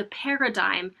it in the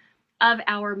paradigm of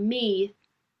our me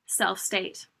self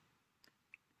state.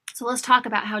 So let's talk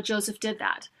about how Joseph did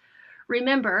that.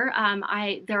 Remember,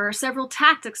 there are several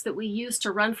tactics that we use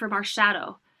to run from our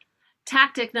shadow.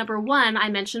 Tactic number one, I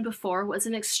mentioned before, was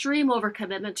an extreme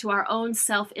overcommitment to our own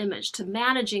self-image, to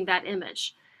managing that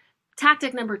image.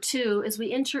 Tactic number two is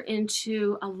we enter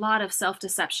into a lot of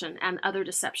self-deception and other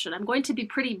deception. I'm going to be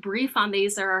pretty brief on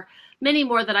these. There are many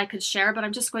more that I could share, but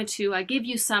I'm just going to give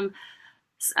you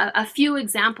a few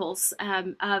examples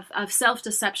of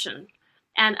self-deception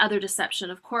and other deception.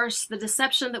 Of course, the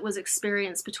deception that was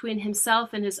experienced between himself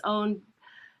and his own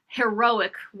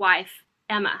heroic wife,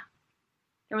 Emma.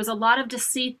 There was a lot of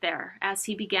deceit there as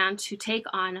he began to take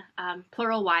on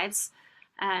plural wives,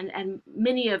 and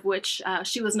many of which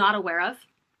she was not aware of.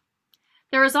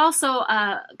 There is also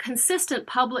consistent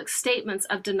public statements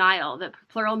of denial that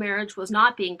plural marriage was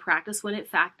not being practiced when in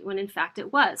fact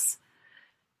it was.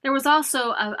 There was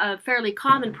also a fairly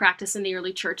common practice in the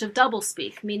early church of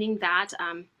doublespeak, meaning that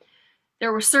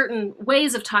there were certain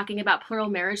ways of talking about plural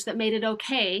marriage that made it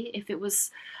okay. If it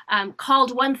was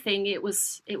called one thing, it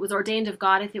was ordained of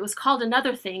God. If it was called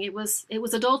another thing, it was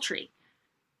adultery.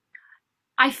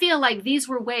 I feel like these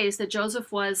were ways that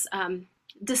Joseph was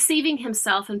deceiving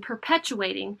himself and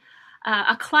perpetuating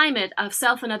a climate of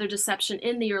self and other deception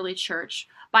in the early church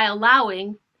by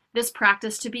allowing this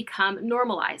practice to become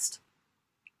normalized.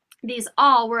 These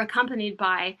all were accompanied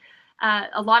by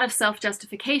a lot of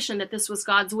self-justification that this was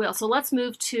God's will. So let's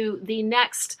move to the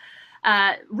next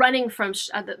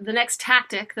the next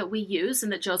tactic that we use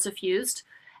and that Joseph used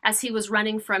as he was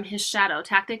running from his shadow.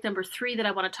 Tactic number 3 that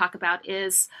I want to talk about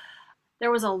is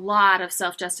there was a lot of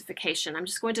self-justification. I'm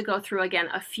just going to go through again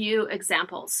a few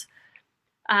examples.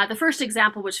 The first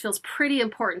example, which feels pretty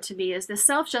important to me, is the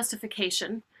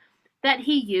self-justification that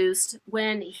he used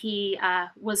when he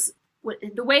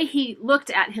the way he looked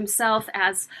at himself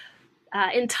as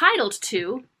entitled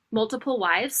to multiple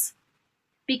wives,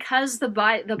 because the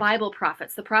Bible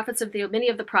prophets, many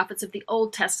of the prophets of the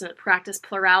Old Testament practiced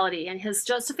plurality, and his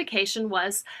justification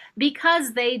was,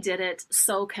 because they did it,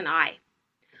 so can I.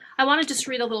 I want to just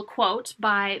read a little quote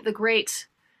by the great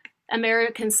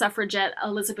American suffragette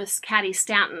Elizabeth Cady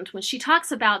Stanton when she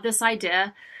talks about this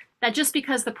idea that just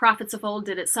because the prophets of old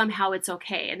did it, somehow it's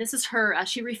okay. And this is her,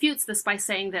 she refutes this by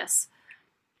saying this: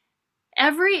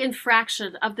 every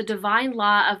infraction of the divine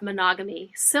law of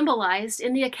monogamy, symbolized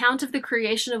in the account of the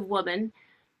creation of woman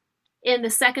in the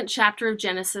 2nd chapter of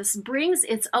Genesis, brings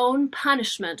its own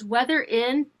punishment, whether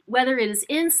it is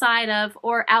inside of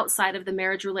or outside of the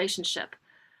marriage relationship.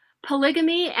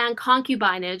 Polygamy and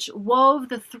concubinage wove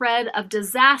the thread of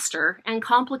disaster and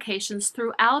complications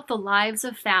throughout the lives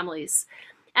of families,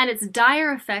 and its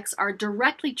dire effects are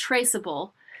directly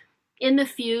traceable in the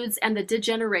feuds and the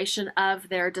degeneration of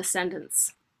their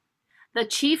descendants. The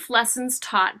chief lessons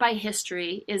taught by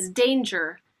history is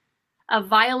danger of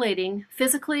violating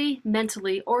physically,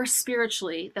 mentally, or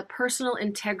spiritually the personal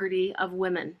integrity of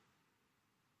women.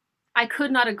 I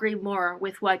could not agree more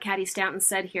with what Cady Stanton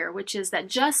said here, which is that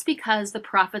just because the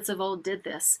prophets of old did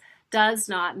this does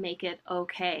not make it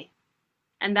okay.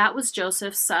 And that was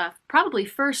Joseph's probably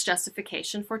first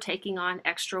justification for taking on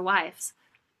extra wives.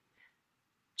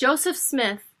 Joseph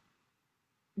Smith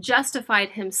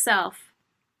justified himself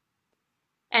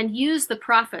and used the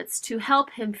prophets to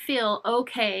help him feel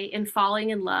okay in falling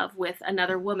in love with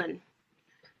another woman.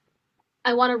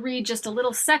 I want to read just a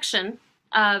little section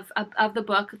of the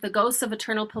book, The Ghosts of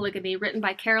Eternal Polygamy, written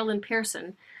by Carolyn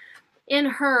Pearson. In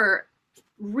her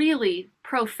really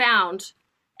profound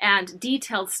and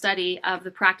detailed study of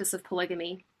the practice of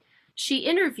polygamy, she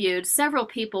interviewed several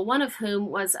people, one of whom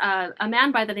was a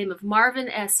man by the name of Marvin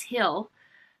S. Hill,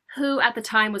 who at the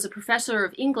time was a professor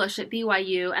of English at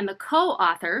BYU and the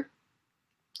co-author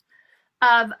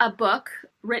of a book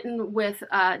written with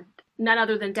none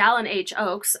other than Dallin H.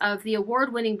 Oakes, of the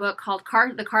award-winning book called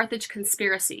The Carthage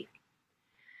Conspiracy.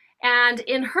 And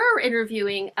in her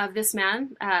interviewing of this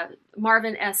man,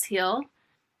 Marvin S. Hill,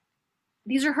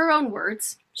 these are her own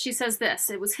words. She says this: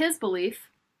 it was his belief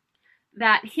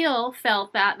that Hill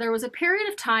felt that there was a period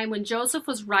of time when Joseph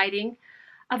was writing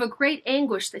of a great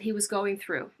anguish that he was going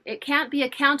through. It can't be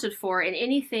accounted for in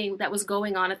anything that was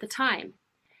going on at the time.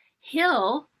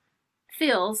 Hill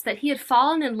feels that he had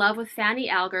fallen in love with Fanny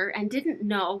Alger and didn't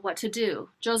know what to do.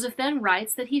 Joseph then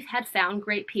writes that he had found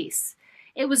great peace.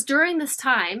 It was during this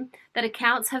time that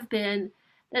accounts have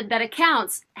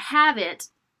it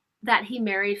that he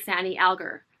married Fanny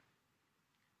Alger.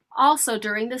 Also,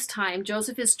 during this time,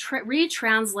 Joseph is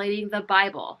retranslating the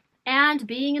Bible. And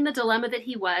being in the dilemma that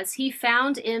he was, he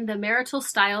found in the marital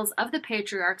styles of the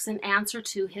patriarchs an answer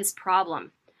to his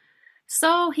problem.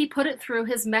 So he put it through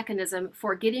his mechanism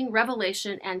for getting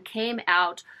revelation and came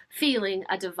out feeling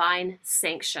a divine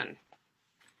sanction.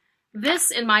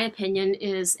 This, in my opinion,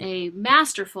 is a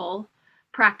masterful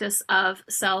practice of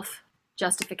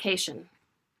self-justification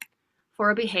for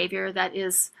a behavior that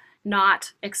is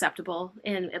not acceptable,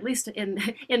 at least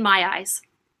in my eyes.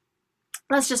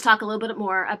 Let's just talk a little bit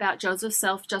more about Joseph's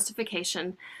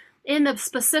self-justification in the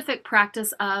specific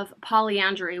practice of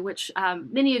polyandry, which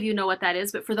many of you know what that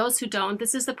is, but for those who don't,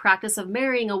 this is the practice of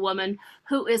marrying a woman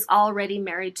who is already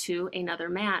married to another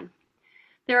man.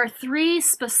 There are three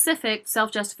specific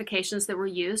self-justifications that were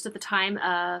used at the time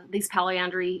these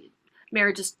polyandrous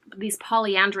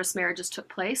marriages took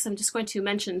place. I'm just going to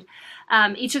mention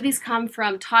each of these come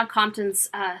from Todd Compton's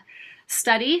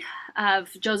study of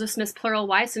Joseph Smith's plural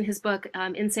wives in his book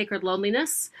In Sacred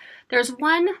Loneliness. There's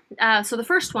one, so the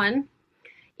first one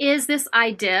is this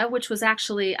idea, which was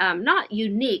actually not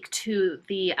unique to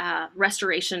the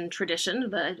restoration tradition,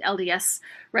 the LDS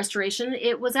restoration.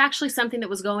 It was actually something that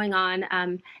was going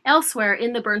on elsewhere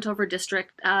in the burnt over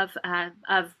district of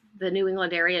the New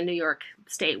England area, New York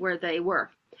State, where they were.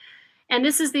 And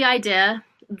this is the idea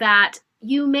that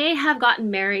you may have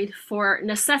gotten married for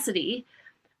necessity,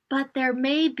 but there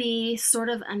may be sort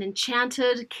of an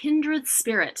enchanted, kindred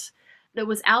spirit that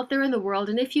was out there in the world.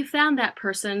 And if you found that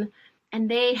person and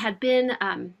they had been,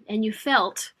 and you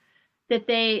felt that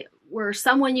they were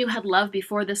someone you had loved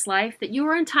before this life, that you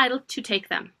were entitled to take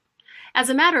them. As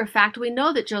a matter of fact, we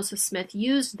know that Joseph Smith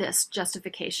used this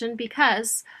justification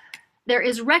because there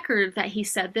is record that he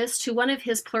said this to one of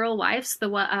his plural wives.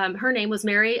 Her name was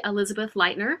Mary Elizabeth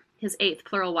Lightner, his eighth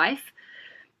plural wife.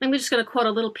 I'm just going to quote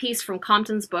a little piece from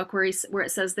Compton's book where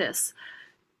it says this.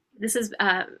 This is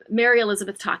Mary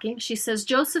Elizabeth talking. She says,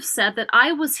 Joseph said that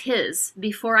I was his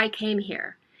before I came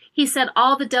here. He said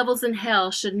all the devils in hell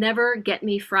should never get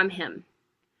me from him.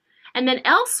 And then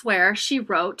elsewhere she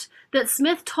wrote that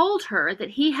Smith told her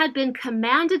that he had been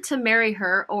commanded to marry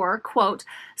her or, quote,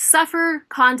 suffer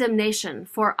condemnation,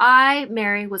 for I,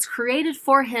 Mary, was created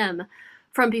for him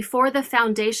from before the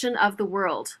foundation of the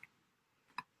world.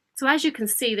 So as you can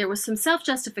see, there was some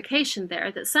self-justification there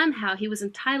that somehow he was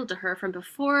entitled to her from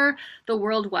before the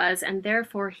world was, and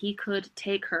therefore he could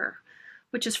take her,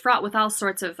 which is fraught with all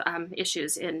sorts of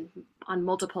issues on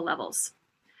multiple levels.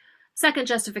 Second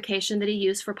justification that he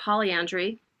used for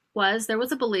polyandry was there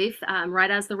was a belief,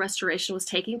 right as the restoration was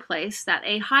taking place, that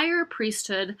a higher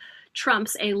priesthood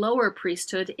trumps a lower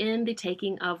priesthood in the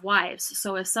taking of wives.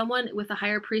 So if someone with a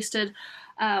higher priesthood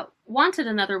wanted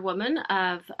another woman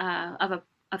of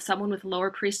someone with a lower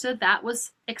priesthood, that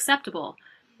was acceptable.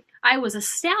 I was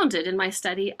astounded in my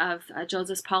study of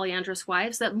Joseph's polyandrous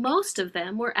wives that most of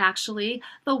them were actually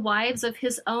the wives of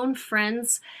his own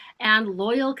friends and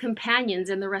loyal companions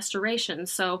in the restoration.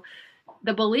 So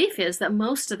the belief is that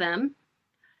most of them,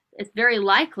 it's very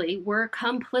likely, were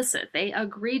complicit. They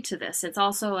agreed to this. It's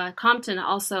also, Compton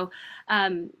also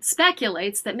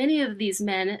speculates that many of these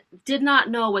men did not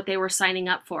know what they were signing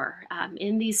up for.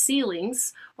 In these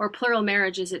sealings or plural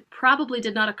marriages, it probably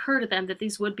did not occur to them that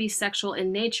these would be sexual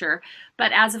in nature.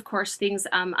 But as, of course, things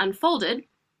unfolded,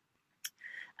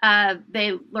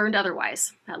 they learned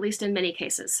otherwise, at least in many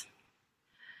cases.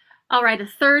 All right, a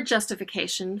third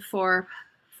justification for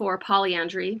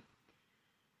polyandry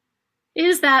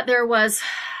is that there was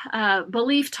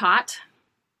belief taught,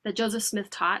 that Joseph Smith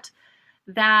taught,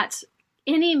 that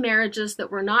any marriages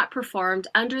that were not performed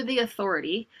under the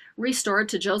authority restored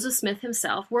to Joseph Smith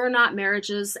himself were not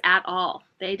marriages at all.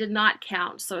 They did not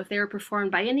count. So if they were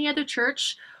performed by any other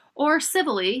church or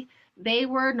civilly, they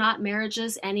were not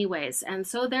marriages anyways. And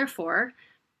so therefore,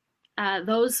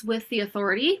 those with the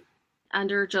authority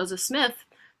under Joseph Smith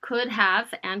could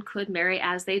have and could marry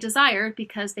as they desired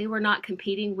because they were not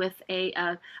competing with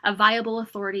a viable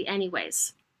authority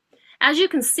anyways. As you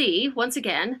can see, once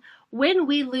again, when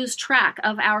we lose track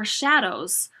of our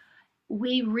shadows,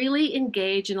 we really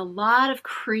engage in a lot of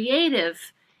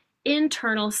creative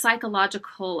internal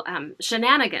psychological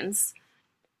shenanigans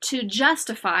to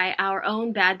justify our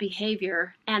own bad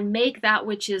behavior and make that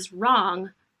which is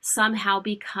wrong somehow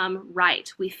become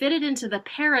right. We fit it into the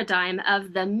paradigm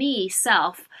of the me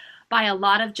self by a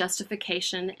lot of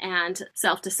justification and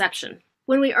self-deception.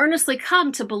 When we earnestly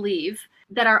come to believe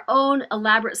that our own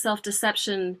elaborate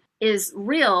self-deception is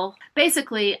real,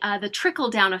 basically the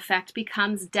trickle-down effect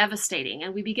becomes devastating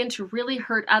and we begin to really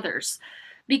hurt others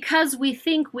because we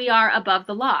think we are above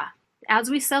the law. As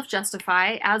we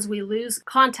self-justify, as we lose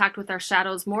contact with our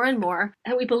shadows more and more,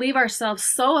 and we believe ourselves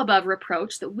so above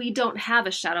reproach that we don't have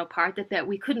a shadow part, that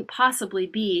we couldn't possibly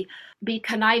be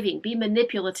conniving, be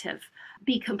manipulative,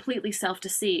 be completely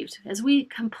self-deceived. As we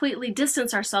completely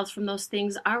distance ourselves from those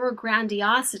things, our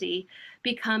grandiosity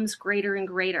becomes greater and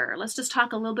greater. Let's just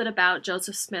talk a little bit about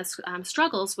Joseph Smith's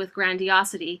struggles with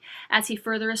grandiosity as he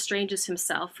further estranges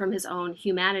himself from his own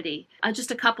humanity.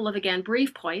 Just a couple of, again,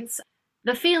 brief points.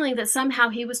 The feeling that somehow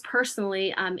he was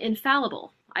personally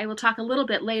infallible. I will talk a little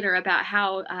bit later about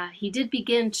how he did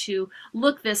begin to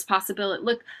look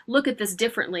at this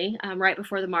differently right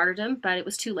before the martyrdom, but it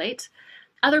was too late.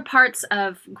 Other parts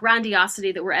of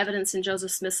grandiosity that were evidenced in Joseph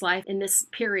Smith's life in this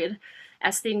period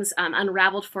as things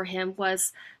unraveled for him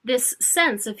was this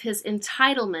sense of his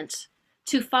entitlement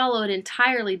to follow an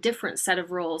entirely different set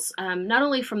of rules, not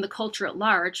only from the culture at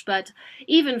large, but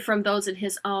even from those in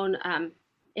his own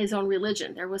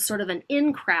religion. There was sort of an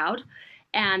in crowd,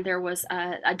 and there was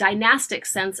a dynastic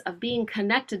sense of being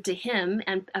connected to him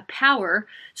and a power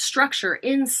structure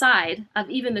inside of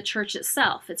even the church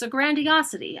itself. It's a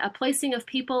grandiosity, a placing of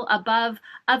people above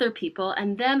other people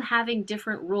and them having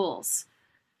different rules.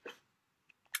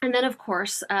 And then, of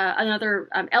course, another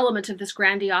element of this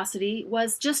grandiosity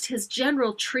was just his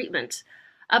general treatment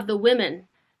of the women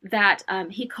that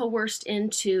he coerced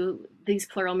into these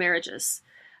plural marriages.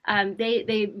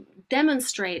 They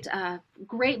demonstrate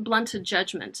great blunted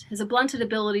judgment, his blunted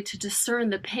ability to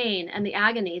discern the pain and the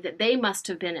agony that they must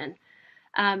have been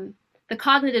in, the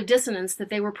cognitive dissonance that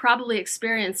they were probably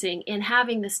experiencing in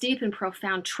having this deep and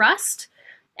profound trust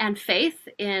and faith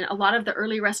in a lot of the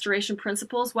early restoration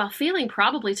principles, while feeling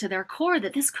probably to their core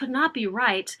that this could not be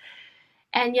right,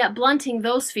 and yet blunting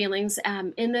those feelings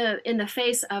in the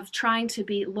face of trying to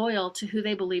be loyal to who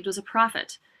they believed was a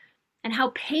prophet. And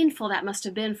how painful that must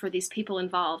have been for these people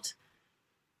involved.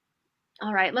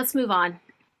 All right, let's move on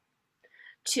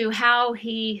to how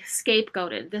he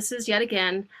scapegoated. This is yet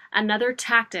again another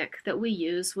tactic that we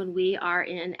use when we are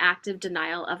in active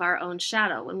denial of our own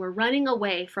shadow, when we're running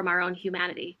away from our own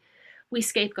humanity. We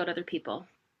scapegoat other people.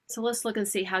 So let's look and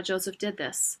see how Joseph did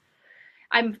this.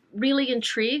 I'm really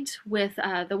intrigued with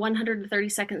the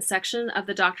 132nd section of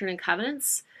the Doctrine and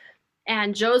Covenants,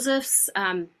 and Joseph's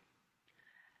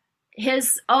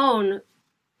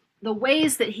the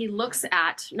ways that he looks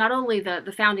at not only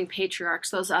the founding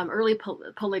patriarchs, those early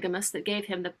polygamists that gave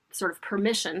him the sort of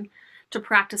permission to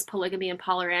practice polygamy and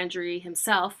polyandry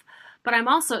himself, but I'm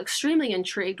also extremely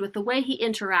intrigued with the way he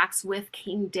interacts with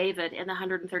King David in the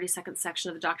 132nd section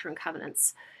of the Doctrine and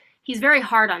Covenants. He's very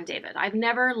hard on David. I've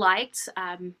never liked,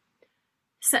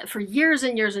 for years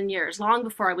and years and years, long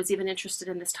before I was even interested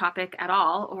in this topic at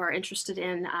all, or interested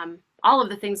in all of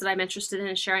the things that I'm interested in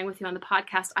and sharing with you on the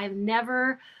podcast, I've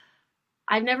never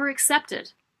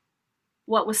accepted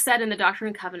what was said in the Doctrine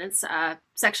and Covenants,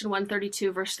 section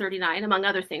 132, verse 39, among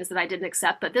other things that I didn't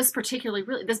accept, but this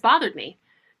bothered me,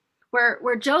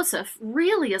 where Joseph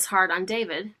really is hard on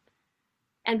David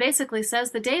and basically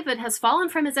says that David has fallen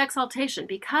from his exaltation.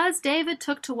 Because David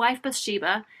took to wife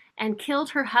Bathsheba and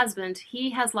killed her husband, he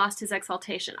has lost his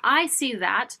exaltation. I see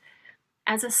that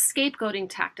as a scapegoating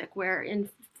tactic, where in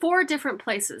 4 different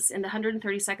places in the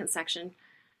 132nd section,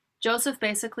 Joseph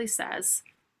basically says,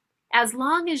 as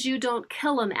long as you don't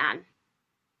kill a man,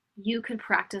 you can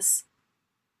practice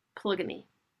polygamy.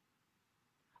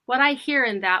 What I hear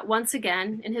in that, once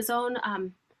again, in his own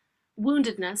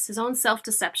woundedness, his own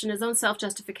self-deception, his own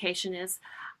self-justification is,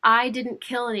 I didn't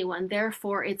kill anyone,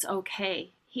 therefore it's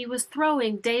okay. He was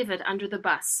throwing David under the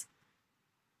bus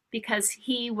because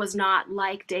he was not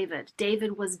like David.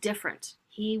 David was different.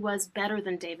 He was better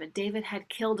than David. David had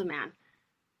killed a man.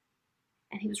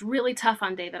 And he was really tough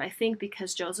on David, I think,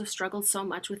 because Joseph struggled so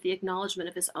much with the acknowledgement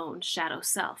of his own shadow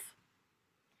self.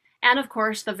 And of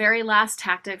course, the very last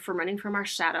tactic for running from our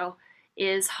shadow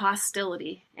is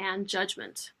hostility and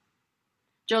judgment.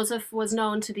 Joseph was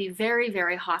known to be very,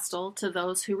 very hostile to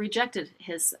those who rejected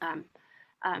his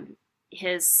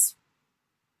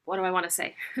what do I want to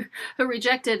say? who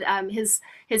rejected his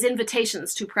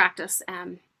invitations to practice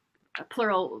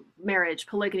plural marriage,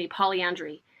 polygamy,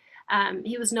 polyandry.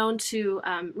 He was known to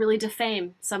really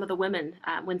defame some of the women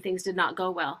when things did not go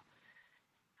well.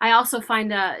 I also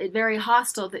find it very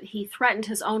hostile that he threatened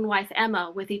his own wife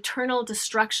Emma with eternal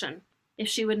destruction if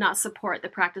she would not support the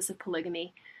practice of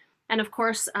polygamy. And of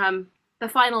course, the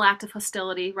final act of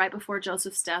hostility right before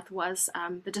Joseph's death was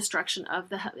the destruction of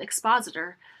the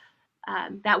expositor.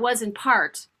 That was in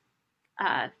part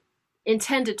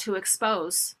intended to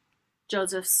expose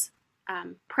Joseph's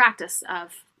practice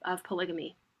of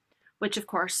polygamy, which of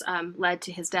course led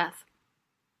to his death.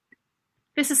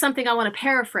 This is something I want to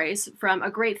paraphrase from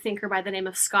a great thinker by the name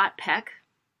of Scott Peck.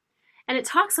 And it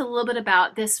talks a little bit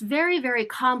about this very, very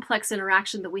complex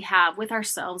interaction that we have with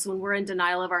ourselves when we're in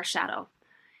denial of our shadow.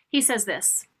 He says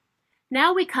this: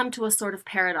 now we come to a sort of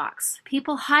paradox.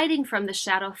 People hiding from the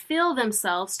shadow feel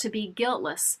themselves to be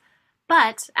guiltless,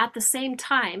 but at the same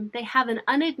time, they have an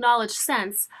unacknowledged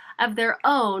sense of their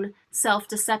own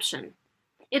self-deception.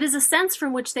 It is a sense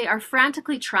from which they are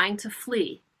frantically trying to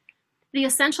flee. The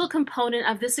essential component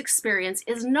of this experience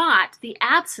is not the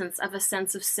absence of a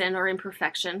sense of sin or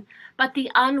imperfection, but the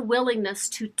unwillingness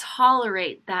to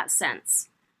tolerate that sense.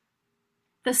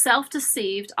 The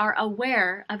self-deceived are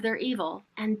aware of their evil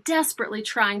and desperately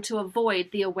trying to avoid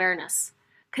the awareness,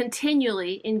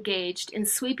 continually engaged in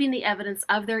sweeping the evidence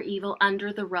of their evil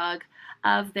under the rug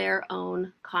of their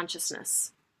own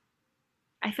consciousness.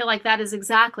 I feel like that is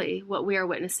exactly what we are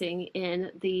witnessing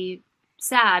in the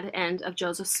sad end of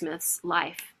Joseph Smith's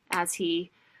life as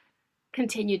he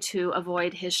continued to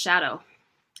avoid his shadow.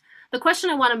 The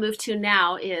question I want to move to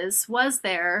now is, was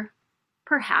there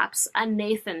perhaps a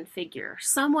Nathan figure,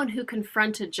 someone who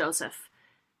confronted Joseph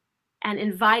and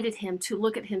invited him to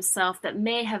look at himself that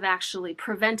may have actually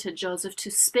prevented Joseph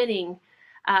to spinning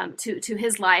to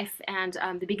his life and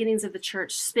the beginnings of the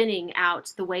church spinning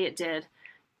out the way it did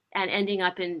and ending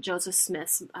up in Joseph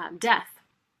Smith's death?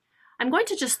 I'm going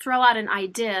to just throw out an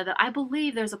idea that I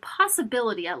believe there's a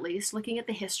possibility, at least, looking at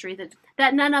the history,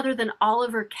 that none other than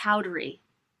Oliver Cowdery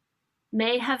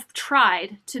may have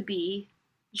tried to be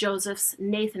Joseph's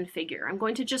Nathan figure. I'm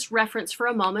going to just reference for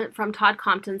a moment from Todd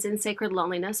Compton's In Sacred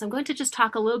Loneliness. I'm going to just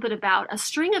talk a little bit about a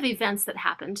string of events that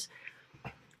happened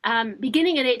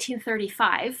beginning in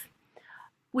 1835,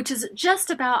 which is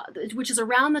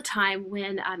around the time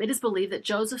when it is believed that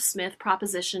Joseph Smith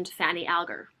propositioned Fanny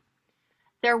Alger.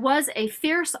 There was a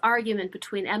fierce argument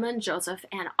between Emma and Joseph,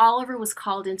 and Oliver was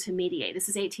called in to mediate. This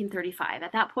is 1835.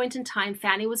 At that point in time,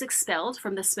 Fanny was expelled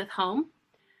from the Smith home.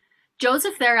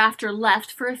 Joseph thereafter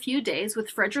left for a few days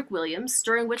with Frederick Williams,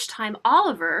 during which time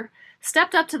Oliver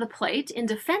stepped up to the plate in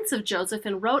defense of Joseph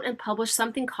and wrote and published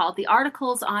something called the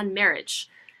Articles on Marriage,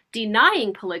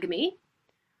 denying polygamy,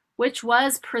 which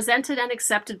was presented and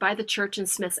accepted by the church in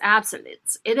Smith's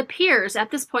absence. It appears at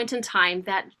this point in time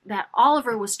that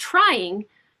Oliver was trying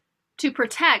to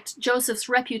protect Joseph's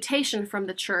reputation from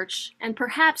the church and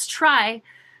perhaps try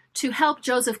to help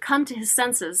Joseph come to his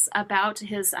senses about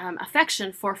his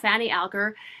affection for Fanny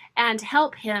Alger and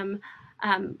help him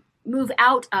move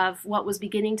out of what was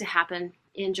beginning to happen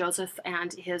in Joseph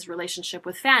and his relationship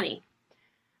with Fanny.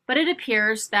 But it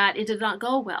appears that it did not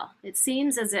go well. It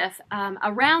seems as if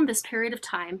around this period of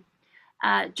time,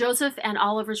 Joseph and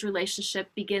Oliver's relationship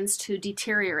begins to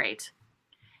deteriorate.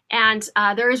 And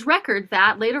there is record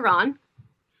that later on,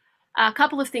 a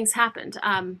couple of things happened.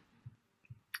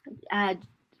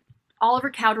 Oliver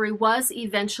Cowdery was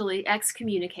eventually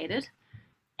excommunicated,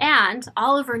 and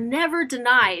Oliver never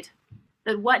denied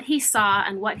that what he saw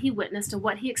and what he witnessed and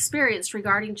what he experienced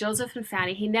regarding Joseph and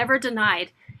Fanny, he never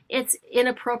denied its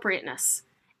inappropriateness,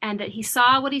 and that he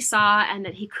saw what he saw and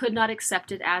that he could not accept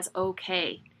it as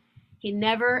okay. He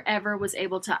never ever was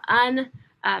able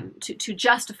to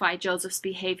justify Joseph's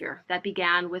behavior that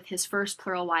began with his first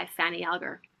plural wife, Fanny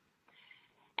Alger.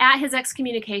 At his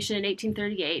excommunication in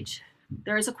 1838,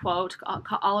 there is a quote,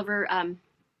 Oliver,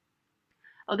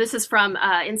 this is from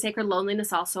In Sacred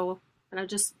Loneliness also, and I'll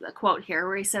just a quote here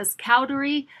where he says,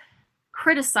 Cowdery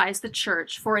criticized the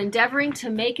church for endeavoring to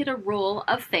make it a rule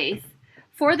of faith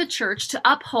for the church to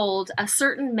uphold a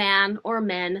certain man or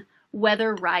men,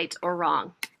 whether right or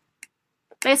wrong.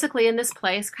 Basically, in this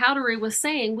place, Cowdery was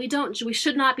saying we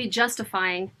should not be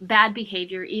justifying bad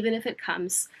behavior, even if it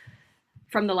comes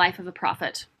from the life of a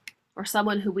prophet or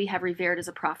someone who we have revered as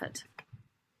a prophet.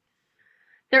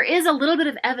 There is a little bit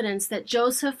of evidence that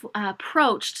Joseph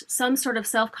approached some sort of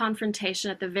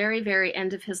self-confrontation at the very, very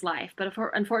end of his life. But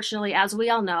unfortunately, as we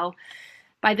all know,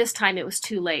 by this time it was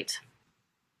too late.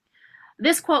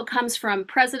 This quote comes from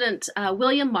President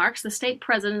William Marks, the state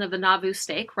president of the Nauvoo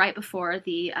stake, right before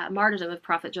the martyrdom of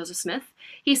Prophet Joseph Smith.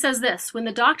 He says this: when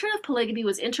the doctrine of polygamy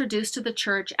was introduced to the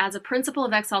church as a principle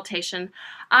of exaltation,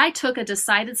 I took a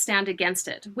decided stand against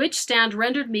it, which stand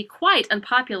rendered me quite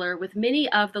unpopular with many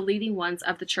of the leading ones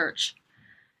of the church.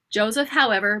 Joseph,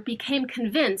 however, became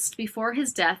convinced before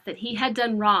his death that he had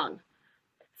done wrong.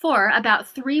 For about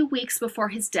 3 weeks before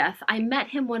his death, I met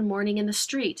him one morning in the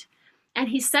street, and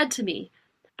he said to me,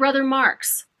 Brother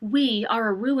Marks, we are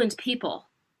a ruined people.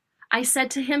 I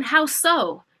said to him, how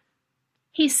so?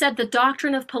 He said the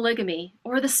doctrine of polygamy,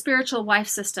 or the spiritual wife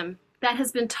system, that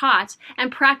has been taught and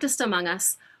practiced among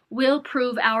us, will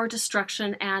prove our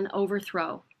destruction and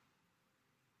overthrow.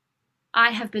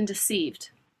 I have been deceived.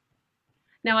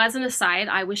 Now, as an aside,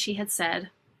 I wish he had said,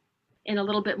 in a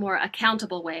little bit more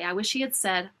accountable way, I wish he had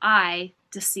said, I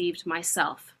deceived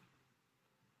myself.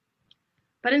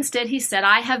 But instead he said,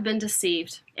 I have been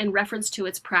deceived, in reference to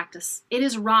its practice. It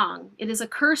is wrong. It is a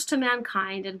curse to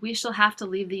mankind, and we shall have to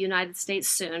leave the United States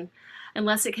soon,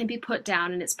 unless it can be put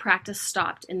down and its practice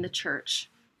stopped in the church.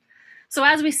 So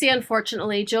as we see,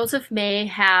 unfortunately, Joseph may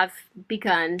have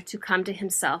begun to come to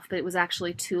himself, but it was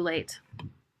actually too late.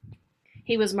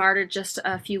 He was martyred just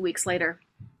a few weeks later.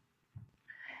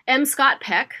 M. Scott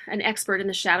Peck, an expert in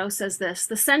the shadow, says this: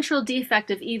 the central defect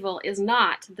of evil is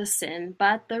not the sin,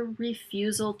 but the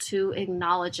refusal to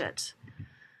acknowledge it.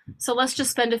 So let's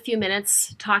just spend a few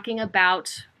minutes talking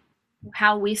about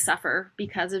how we suffer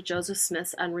because of Joseph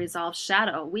Smith's unresolved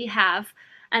shadow. We have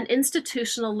an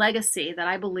institutional legacy that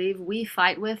I believe we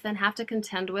fight with and have to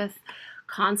contend with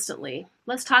constantly.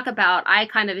 Let's talk about,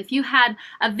 if you had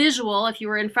a visual, if you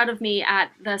were in front of me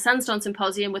at the Sunstone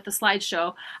Symposium with the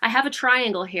slideshow, I have a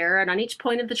triangle here, and on each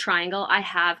point of the triangle, I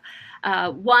have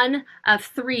one of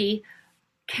three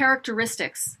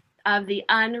characteristics of the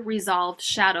unresolved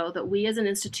shadow that we as an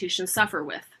institution suffer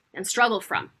with and struggle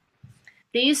from.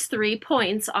 These 3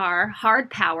 points are hard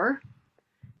power,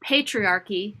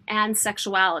 patriarchy, and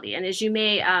sexuality. And as you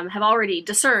may have already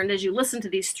discerned as you listen to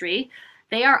these 3,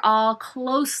 they are all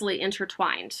closely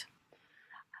intertwined.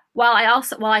 While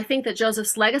I think that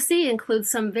Joseph's legacy includes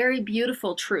some very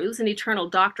beautiful truths and eternal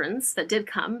doctrines that did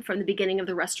come from the beginning of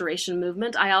the Restoration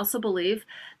movement, I also believe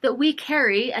that we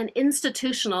carry an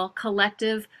institutional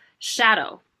collective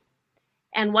shadow.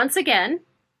 And once again,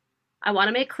 I want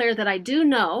to make clear that I do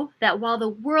know that while the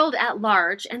world at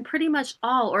large and pretty much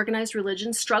all organized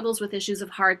religion struggles with issues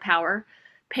of hard power,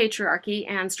 patriarchy,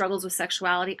 and struggles with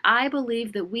sexuality, I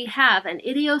believe that we have an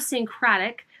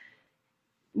idiosyncratic,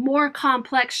 more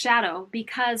complex shadow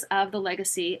because of the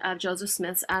legacy of Joseph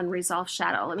Smith's unresolved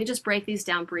shadow. Let me just break these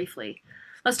down briefly.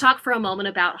 Let's talk for a moment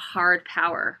about hard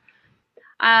power.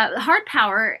 Hard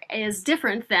power is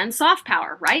different than soft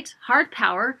power, right? Hard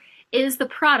power is the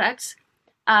product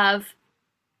of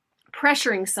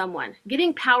pressuring someone,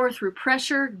 getting power through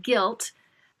pressure, guilt,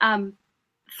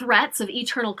 threats of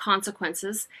eternal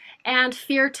consequences, and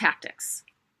fear tactics.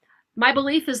 My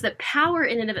belief is that power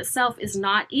in and of itself is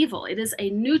not evil. It is a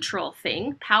neutral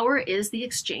thing. Power is the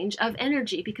exchange of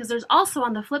energy, because there's also,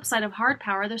 on the flip side of hard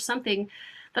power, there's something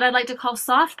that I'd like to call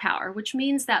soft power, which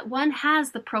means that one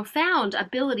has the profound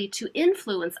ability to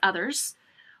influence others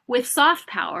with soft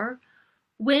power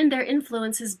when their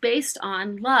influence is based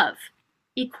on love,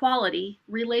 equality,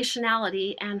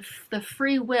 relationality, and the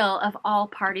free will of all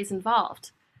parties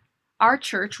involved. Our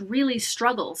church really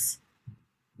struggles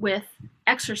with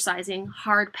exercising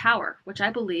hard power, which I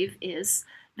believe is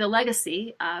the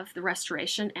legacy of the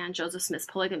Restoration and Joseph Smith's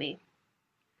polygamy.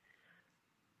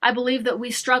 I believe that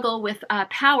we struggle with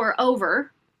power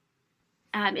over,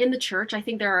 in the church. I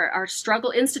think there are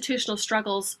institutional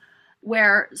struggles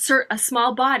where a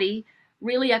small body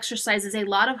really exercises a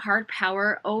lot of hard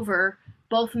power over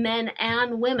both men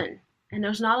and women. And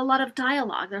there's not a lot of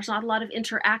dialogue. There's not a lot of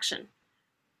interaction.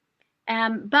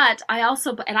 But I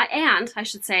also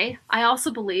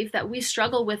believe that we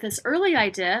struggle with this early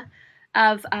idea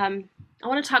of, I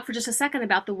want to talk for just a second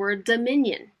about the word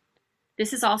dominion.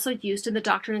 This is also used in the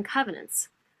Doctrine and Covenants.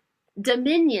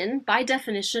 Dominion, by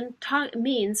definition,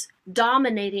 means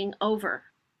dominating over.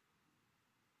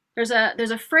 There's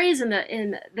a phrase in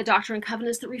the Doctrine and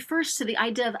Covenants that refers to the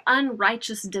idea of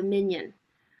unrighteous dominion.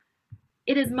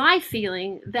 It is my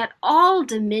feeling that all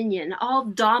dominion, all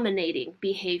dominating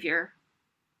behavior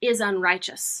is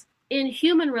unrighteous. In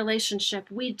human relationship,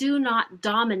 we do not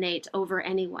dominate over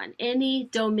anyone. Any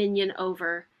dominion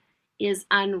over is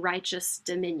unrighteous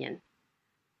dominion.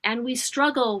 And we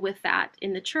struggle with that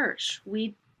in the church.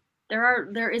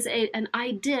 There is an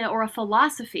idea or a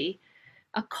philosophy,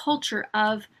 a culture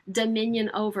of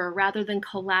dominion over rather than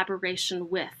collaboration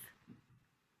with.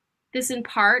 This in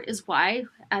part is why,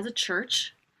 as a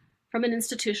church, from an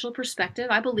institutional perspective,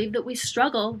 I believe that we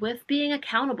struggle with being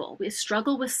accountable. We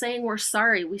struggle with saying we're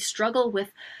sorry. We struggle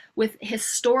with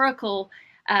historical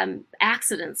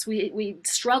accidents. We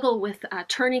struggle with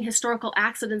turning historical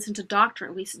accidents into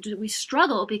doctrine. We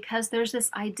struggle because there's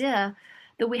this idea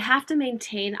that we have to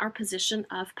maintain our position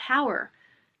of power.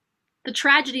 The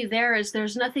tragedy there is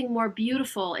there's nothing more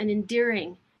beautiful and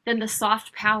endearing than the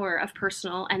soft power of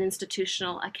personal and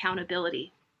institutional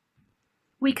accountability.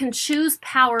 We can choose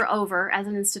power over as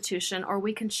an institution, or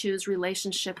we can choose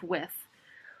relationship with.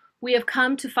 We have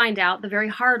come to find out the very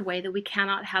hard way that we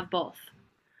cannot have both.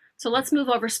 So let's move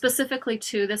over specifically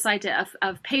to this idea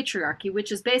of patriarchy,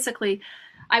 which is basically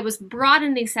I was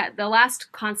broadening that. The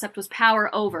last concept was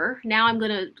power over. Now I'm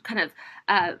going to kind of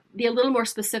be a little more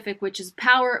specific, which is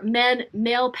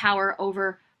male power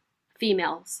over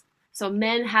females. So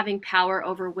men having power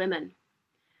over women.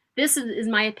 This is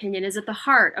my opinion, is at the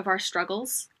heart of our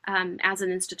struggles as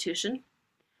an institution.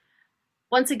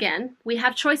 Once again, we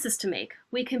have choices to make.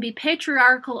 We can be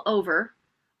patriarchal over,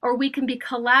 or we can be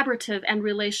collaborative and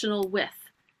relational with.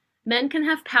 Men can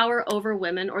have power over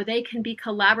women, or they can be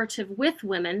collaborative with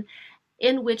women,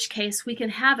 in which case we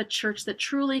can have a church that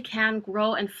truly can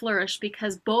grow and flourish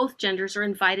because both genders are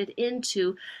invited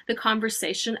into the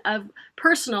conversation of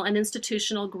personal and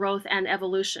institutional growth and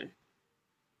evolution.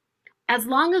 As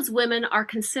long as women are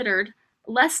considered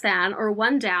less than or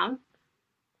one down,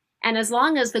 and as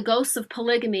long as the ghosts of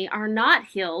polygamy are not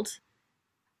healed,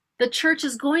 the church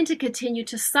is going to continue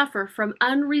to suffer from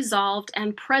unresolved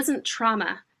and present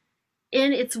trauma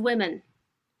in its women,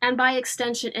 and by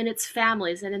extension in its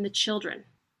families and in the children.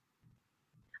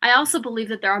 I also believe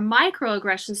that there are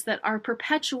microaggressions that are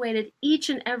perpetuated each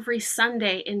and every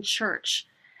Sunday in church,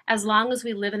 as long as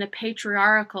we live in a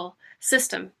patriarchal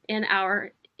system in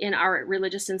our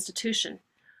religious institution.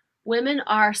 Women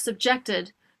are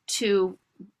subjected to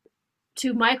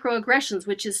microaggressions,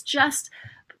 which is just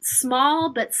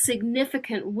small but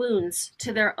significant wounds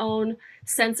to their own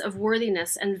sense of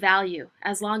worthiness and value,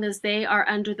 as long as they are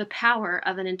under the power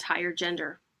of an entire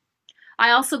gender. I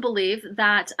also believe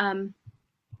that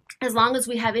as long as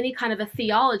we have any kind of a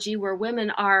theology where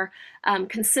women are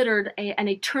considered an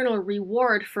eternal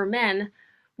reward for men,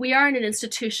 we are in an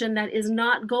institution that is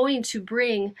not going to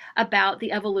bring about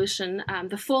the evolution,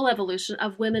 the full evolution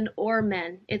of women or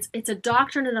men. It's a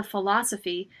doctrine and a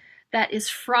philosophy that is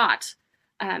fraught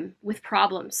with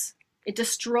problems. It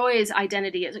destroys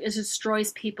identity. It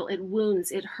destroys people. It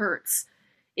wounds. It hurts.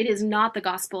 It is not the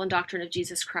gospel and doctrine of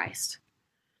Jesus Christ.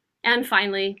 And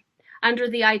finally, under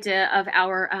the idea of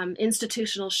our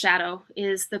institutional shadow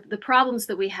is the problems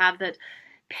that we have that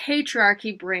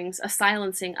patriarchy brings a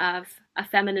silencing of a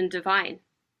feminine divine.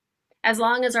 As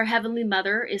long as our Heavenly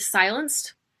Mother is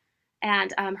silenced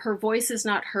and her voice is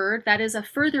not heard, that is a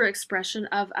further expression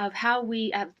of how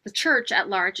we, the church at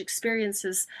large,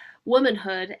 experiences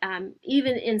womanhood,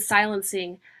 even in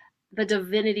silencing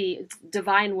the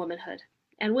divine womanhood.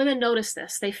 And women notice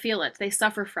this, they feel it, they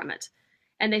suffer from it,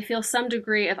 and they feel some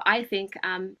degree of, I think,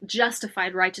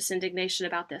 justified righteous indignation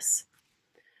about this.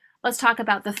 Let's talk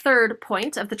about the third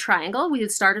point of the triangle. We had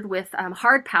started with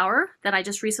hard power that I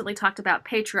just recently talked about,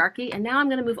 patriarchy, and now I'm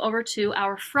going to move over to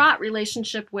our fraught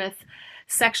relationship with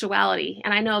sexuality.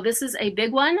 And I know this is a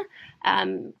big one.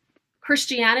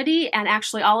 Christianity and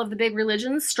actually all of the big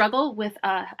religions struggle with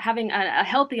having a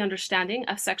healthy understanding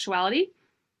of sexuality.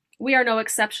 We are no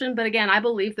exception, but again, I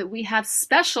believe that we have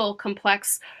especially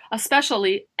complex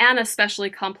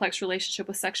relationship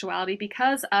with sexuality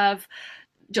because of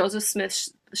Joseph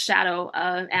Smith's shadow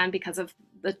and because of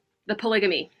the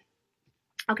polygamy.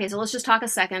 Okay, so let's just talk a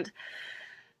second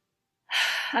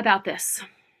about this.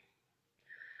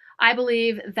 I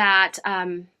believe that,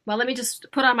 let me just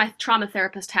put on my trauma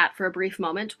therapist hat for a brief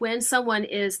moment. When someone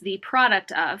is the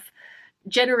product of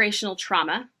generational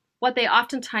trauma, what they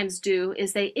oftentimes do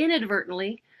is they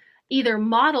inadvertently either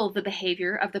model the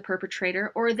behavior of the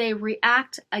perpetrator or they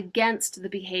react against the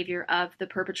behavior of the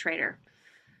perpetrator.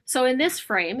 So in this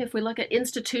frame, if we look at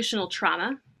institutional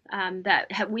trauma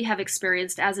that we have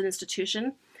experienced as an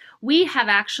institution, we have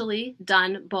actually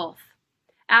done both.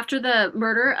 After the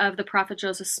murder of the prophet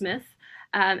Joseph Smith,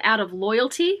 out of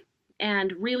loyalty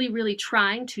and really, really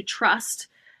trying to trust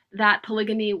that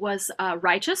polygamy was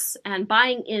righteous and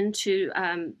buying into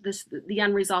the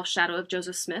unresolved shadow of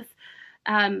Joseph Smith,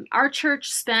 our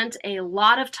church spent a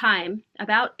lot of time,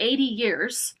 about 80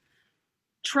 years,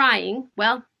 trying,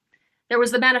 there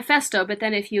was the manifesto, but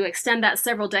then if you extend that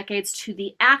several decades to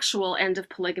the actual end of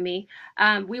polygamy,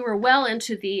 we were well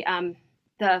into the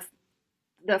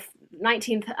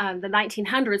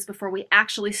 1900s before we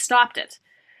actually stopped it.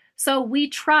 So we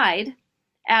tried,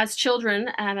 as children,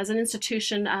 as an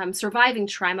institution surviving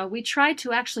trauma, we tried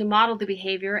to actually model the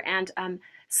behavior and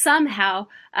somehow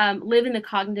live in the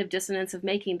cognitive dissonance of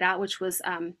making that which was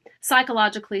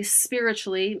psychologically,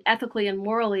 spiritually, ethically, and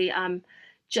morally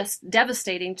just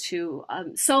devastating to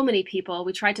so many people.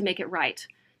 We tried to make it right.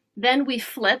 Then we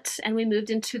flipped and we moved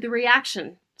into the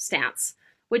reaction stance,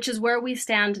 which is where we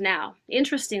stand now.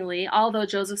 Interestingly, although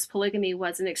Joseph's polygamy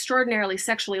was an extraordinarily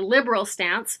sexually liberal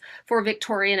stance for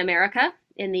Victorian America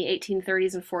in the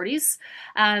 1830s and 40s,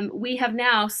 we have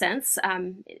now since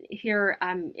here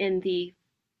in the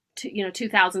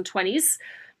 2020s,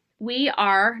 we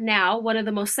are now one of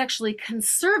the most sexually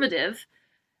conservative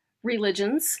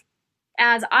religions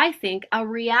as, I think, a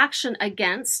reaction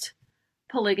against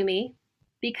polygamy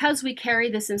because we carry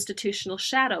this institutional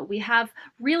shadow. We have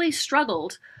really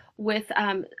struggled with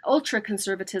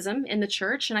ultra-conservatism in the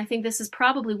church, and I think this is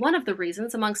probably one of the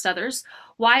reasons, amongst others,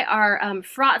 why our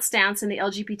fraught stance in the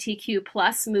LGBTQ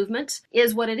plus movement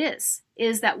is what it is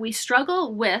that we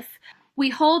struggle with, we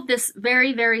hold this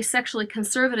very, very sexually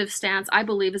conservative stance, I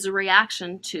believe, as a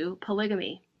reaction to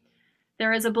polygamy.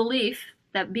 There is a belief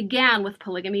that began with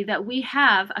polygamy that we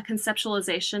have a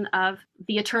conceptualization of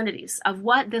the eternities, of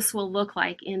what this will look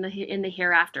like in the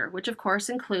hereafter, which of course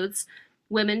includes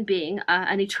women being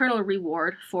an eternal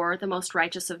reward for the most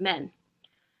righteous of men.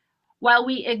 While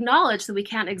we acknowledge that we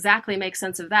can't exactly make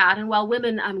sense of that, and while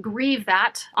women grieve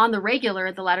that on the regular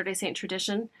in the Latter-day Saint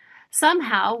tradition,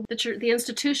 somehow the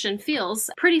institution feels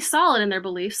pretty solid in their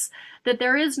beliefs that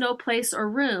there is no place or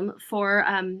room for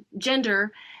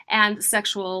gender and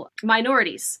sexual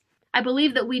minorities. I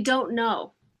believe that we don't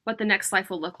know what the next life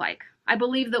will look like. I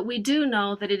believe that we do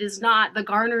know that it is not the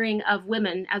garnering of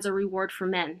women as a reward for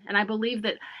men. And I believe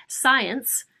that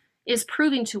science is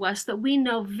proving to us that we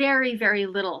know very, very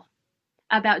little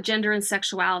about gender and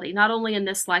sexuality, not only in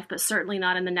this life, but certainly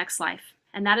not in the next life.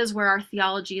 And that is where our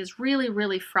theology is really,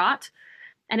 really fraught.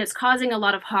 And it's causing a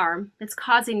lot of harm. It's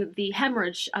causing the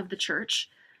hemorrhage of the church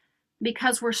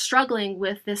because we're struggling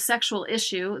with this sexual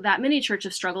issue that many churches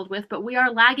have struggled with, but we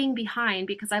are lagging behind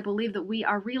because I believe that we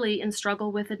are really in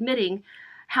struggle with admitting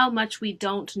how much we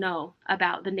don't know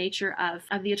about the nature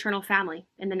of the eternal family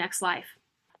in the next life.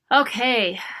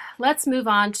 Okay, let's move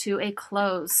on to a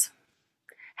close.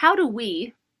 How do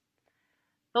we,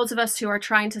 those of us who are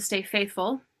trying to stay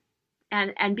faithful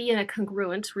and be in a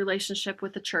congruent relationship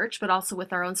with the church, but also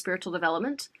with our own spiritual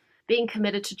development, being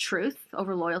committed to truth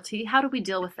over loyalty, how do we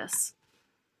deal with this?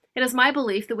 It is my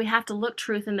belief that we have to look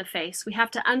truth in the face. We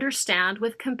have to understand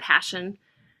with compassion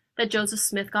that Joseph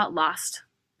Smith got lost,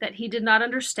 that he did not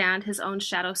understand his own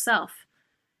shadow self,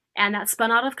 and that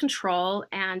spun out of control,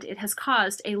 and it has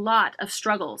caused a lot of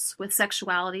struggles with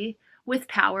sexuality, with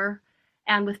power,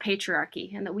 and with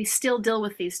patriarchy, and that we still deal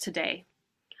with these today.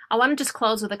 I want to just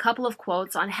close with a couple of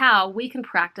quotes on how we can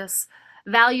practice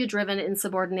value-driven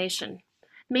insubordination,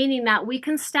 meaning that we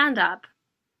can stand up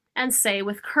and say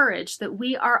with courage that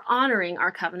we are honoring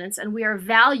our covenants and we are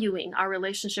valuing our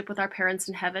relationship with our parents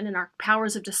in heaven and our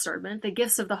powers of discernment, the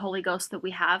gifts of the Holy Ghost that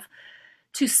we have,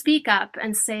 to speak up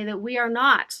and say that we are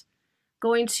not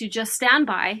going to just stand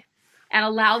by and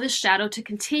allow this shadow to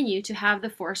continue to have the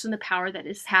force and the power that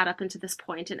it's had up until this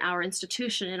point in our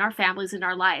institution, in our families, in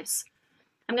our lives.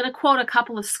 I'm going to quote a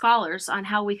couple of scholars on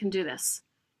how we can do this.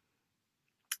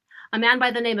 A man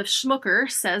by the name of Schmucker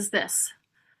says this: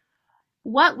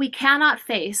 "What we cannot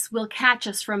face will catch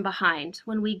us from behind.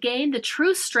 When we gain the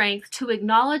true strength to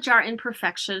acknowledge our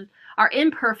imperfection, our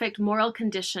imperfect moral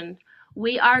condition,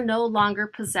 we are no longer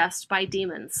possessed by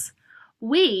demons."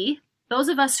 We, those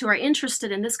of us who are interested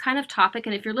in this kind of topic,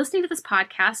 and if you're listening to this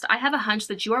podcast, I have a hunch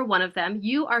that you are one of them.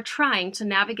 You are trying to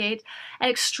navigate an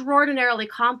extraordinarily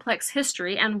complex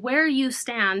history and where you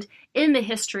stand in the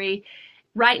history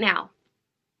right now.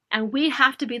 And we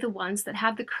have to be the ones that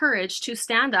have the courage to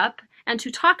stand up and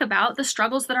to talk about the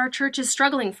struggles that our church is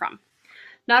struggling from.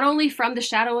 Not only from the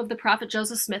shadow of the prophet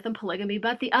Joseph Smith and polygamy,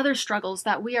 but the other struggles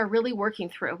that we are really working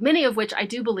through, many of which I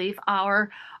do believe are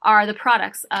the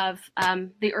products of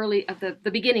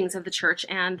the beginnings of the church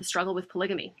and the struggle with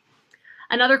polygamy.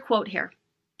 Another quote here.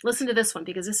 Listen to this one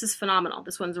because this is phenomenal.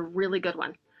 This one's a really good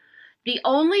one. "The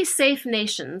only safe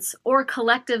nations or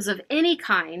collectives of any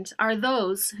kind are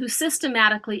those who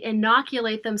systematically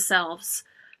inoculate themselves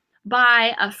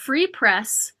by a free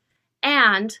press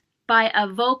and by a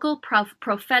vocal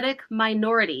prophetic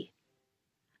minority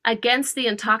against the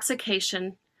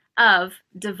intoxication of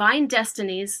divine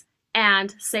destinies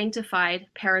and sanctified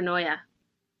paranoia."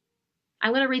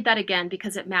 I'm going to read that again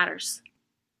because it matters.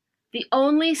 "The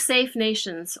only safe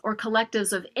nations or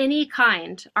collectives of any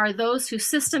kind are those who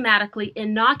systematically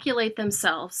inoculate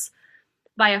themselves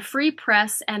by a free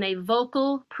press and a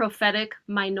vocal prophetic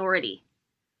minority."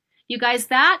 You guys,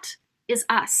 that is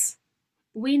us.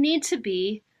 We need to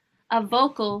be a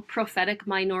vocal prophetic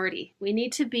minority. We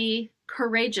need to be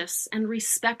courageous and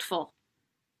respectful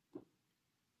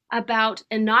about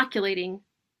inoculating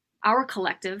our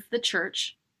collective, the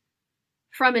church,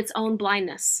 from its own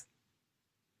blindness.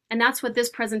 And that's what this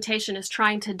presentation is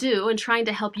trying to do and trying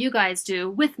to help you guys do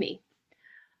with me.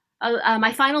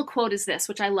 My final quote is this,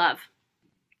 which I love.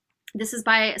 This is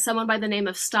by someone by the name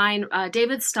of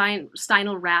David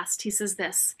Steinel Rast. He says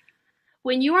this: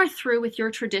 "When you are through with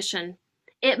your tradition,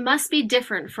 it must be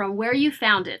different from where you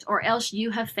found it, or else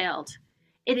you have failed.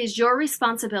 It is your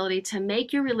responsibility to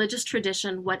make your religious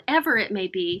tradition, whatever it may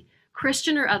be,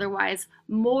 Christian or otherwise,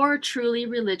 more truly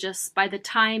religious by the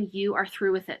time you are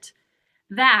through with it.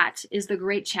 That is the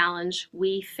great challenge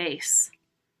we face.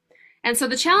 And so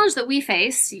the challenge that we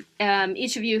face,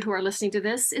 each of you who are listening to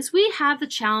this, is we have the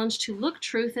challenge to look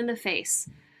truth in the face,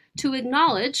 to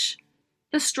acknowledge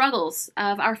the struggles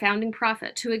of our founding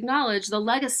prophet, to acknowledge the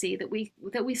legacy that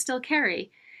we still carry,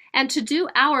 and to do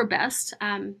our best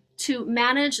to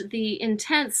manage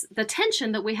the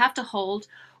tension that we have to hold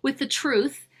with the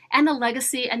truth and the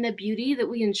legacy and the beauty that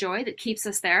we enjoy that keeps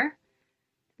us there,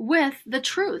 with the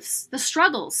truths, the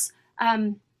struggles,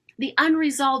 the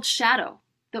unresolved shadow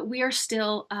that we are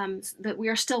still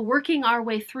working our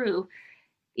way through,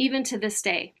 even to this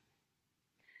day.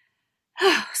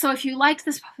 So, if you liked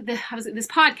this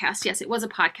podcast, yes, it was a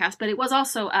podcast, but it was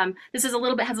also this has a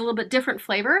little bit different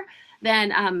flavor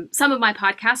than some of my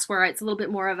podcasts, where it's a little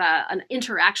bit more of an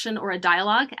interaction or a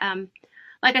dialogue.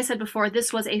 Like I said before,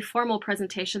 this was a formal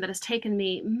presentation that has taken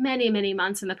me many, many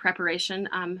months in the preparation.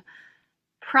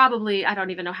 Probably, I don't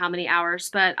even know how many hours,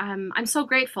 but I'm so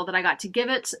grateful that I got to give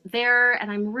it there,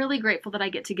 and I'm really grateful that I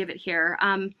get to give it here.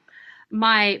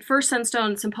 My first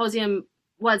Sunstone Symposium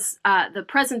was, the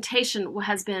presentation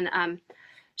has been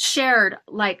shared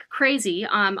like crazy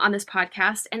on this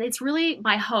podcast, and it's really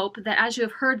my hope that as you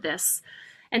have heard this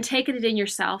and taken it in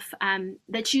yourself,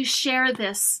 that you share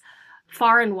this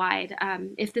far and wide.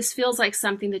 If this feels like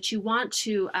something that you want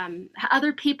to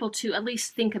other people to at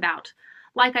least think about.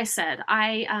 Like I said,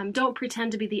 I don't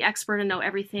pretend to be the expert and know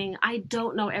everything. I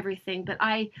don't know everything, but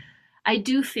I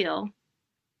do feel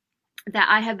that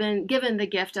I have been given the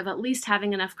gift of at least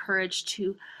having enough courage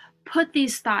to put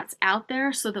these thoughts out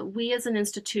there so that we as an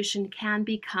institution can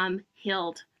become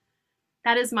healed.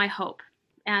 That is my hope.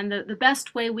 And the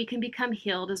best way we can become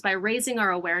healed is by raising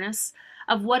our awareness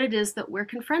of what it is that we're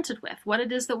confronted with, what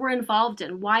it is that we're involved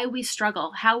in, why we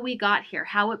struggle, how we got here,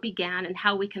 how it began, and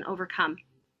how we can overcome.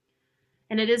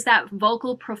 And it is that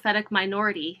vocal prophetic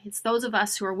minority. It's those of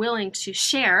us who are willing to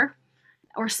share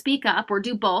or speak up or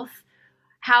do both.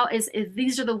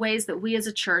 These are the ways that we as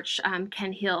a church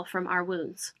can heal from our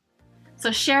wounds.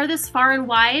 So share this far and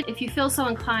wide. If you feel so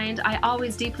inclined, I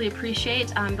always deeply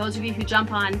appreciate those of you who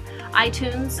jump on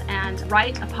iTunes and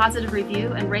write a positive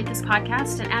review and rate this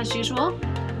podcast. And as usual,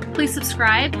 please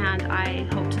subscribe, and I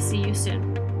hope to see you soon.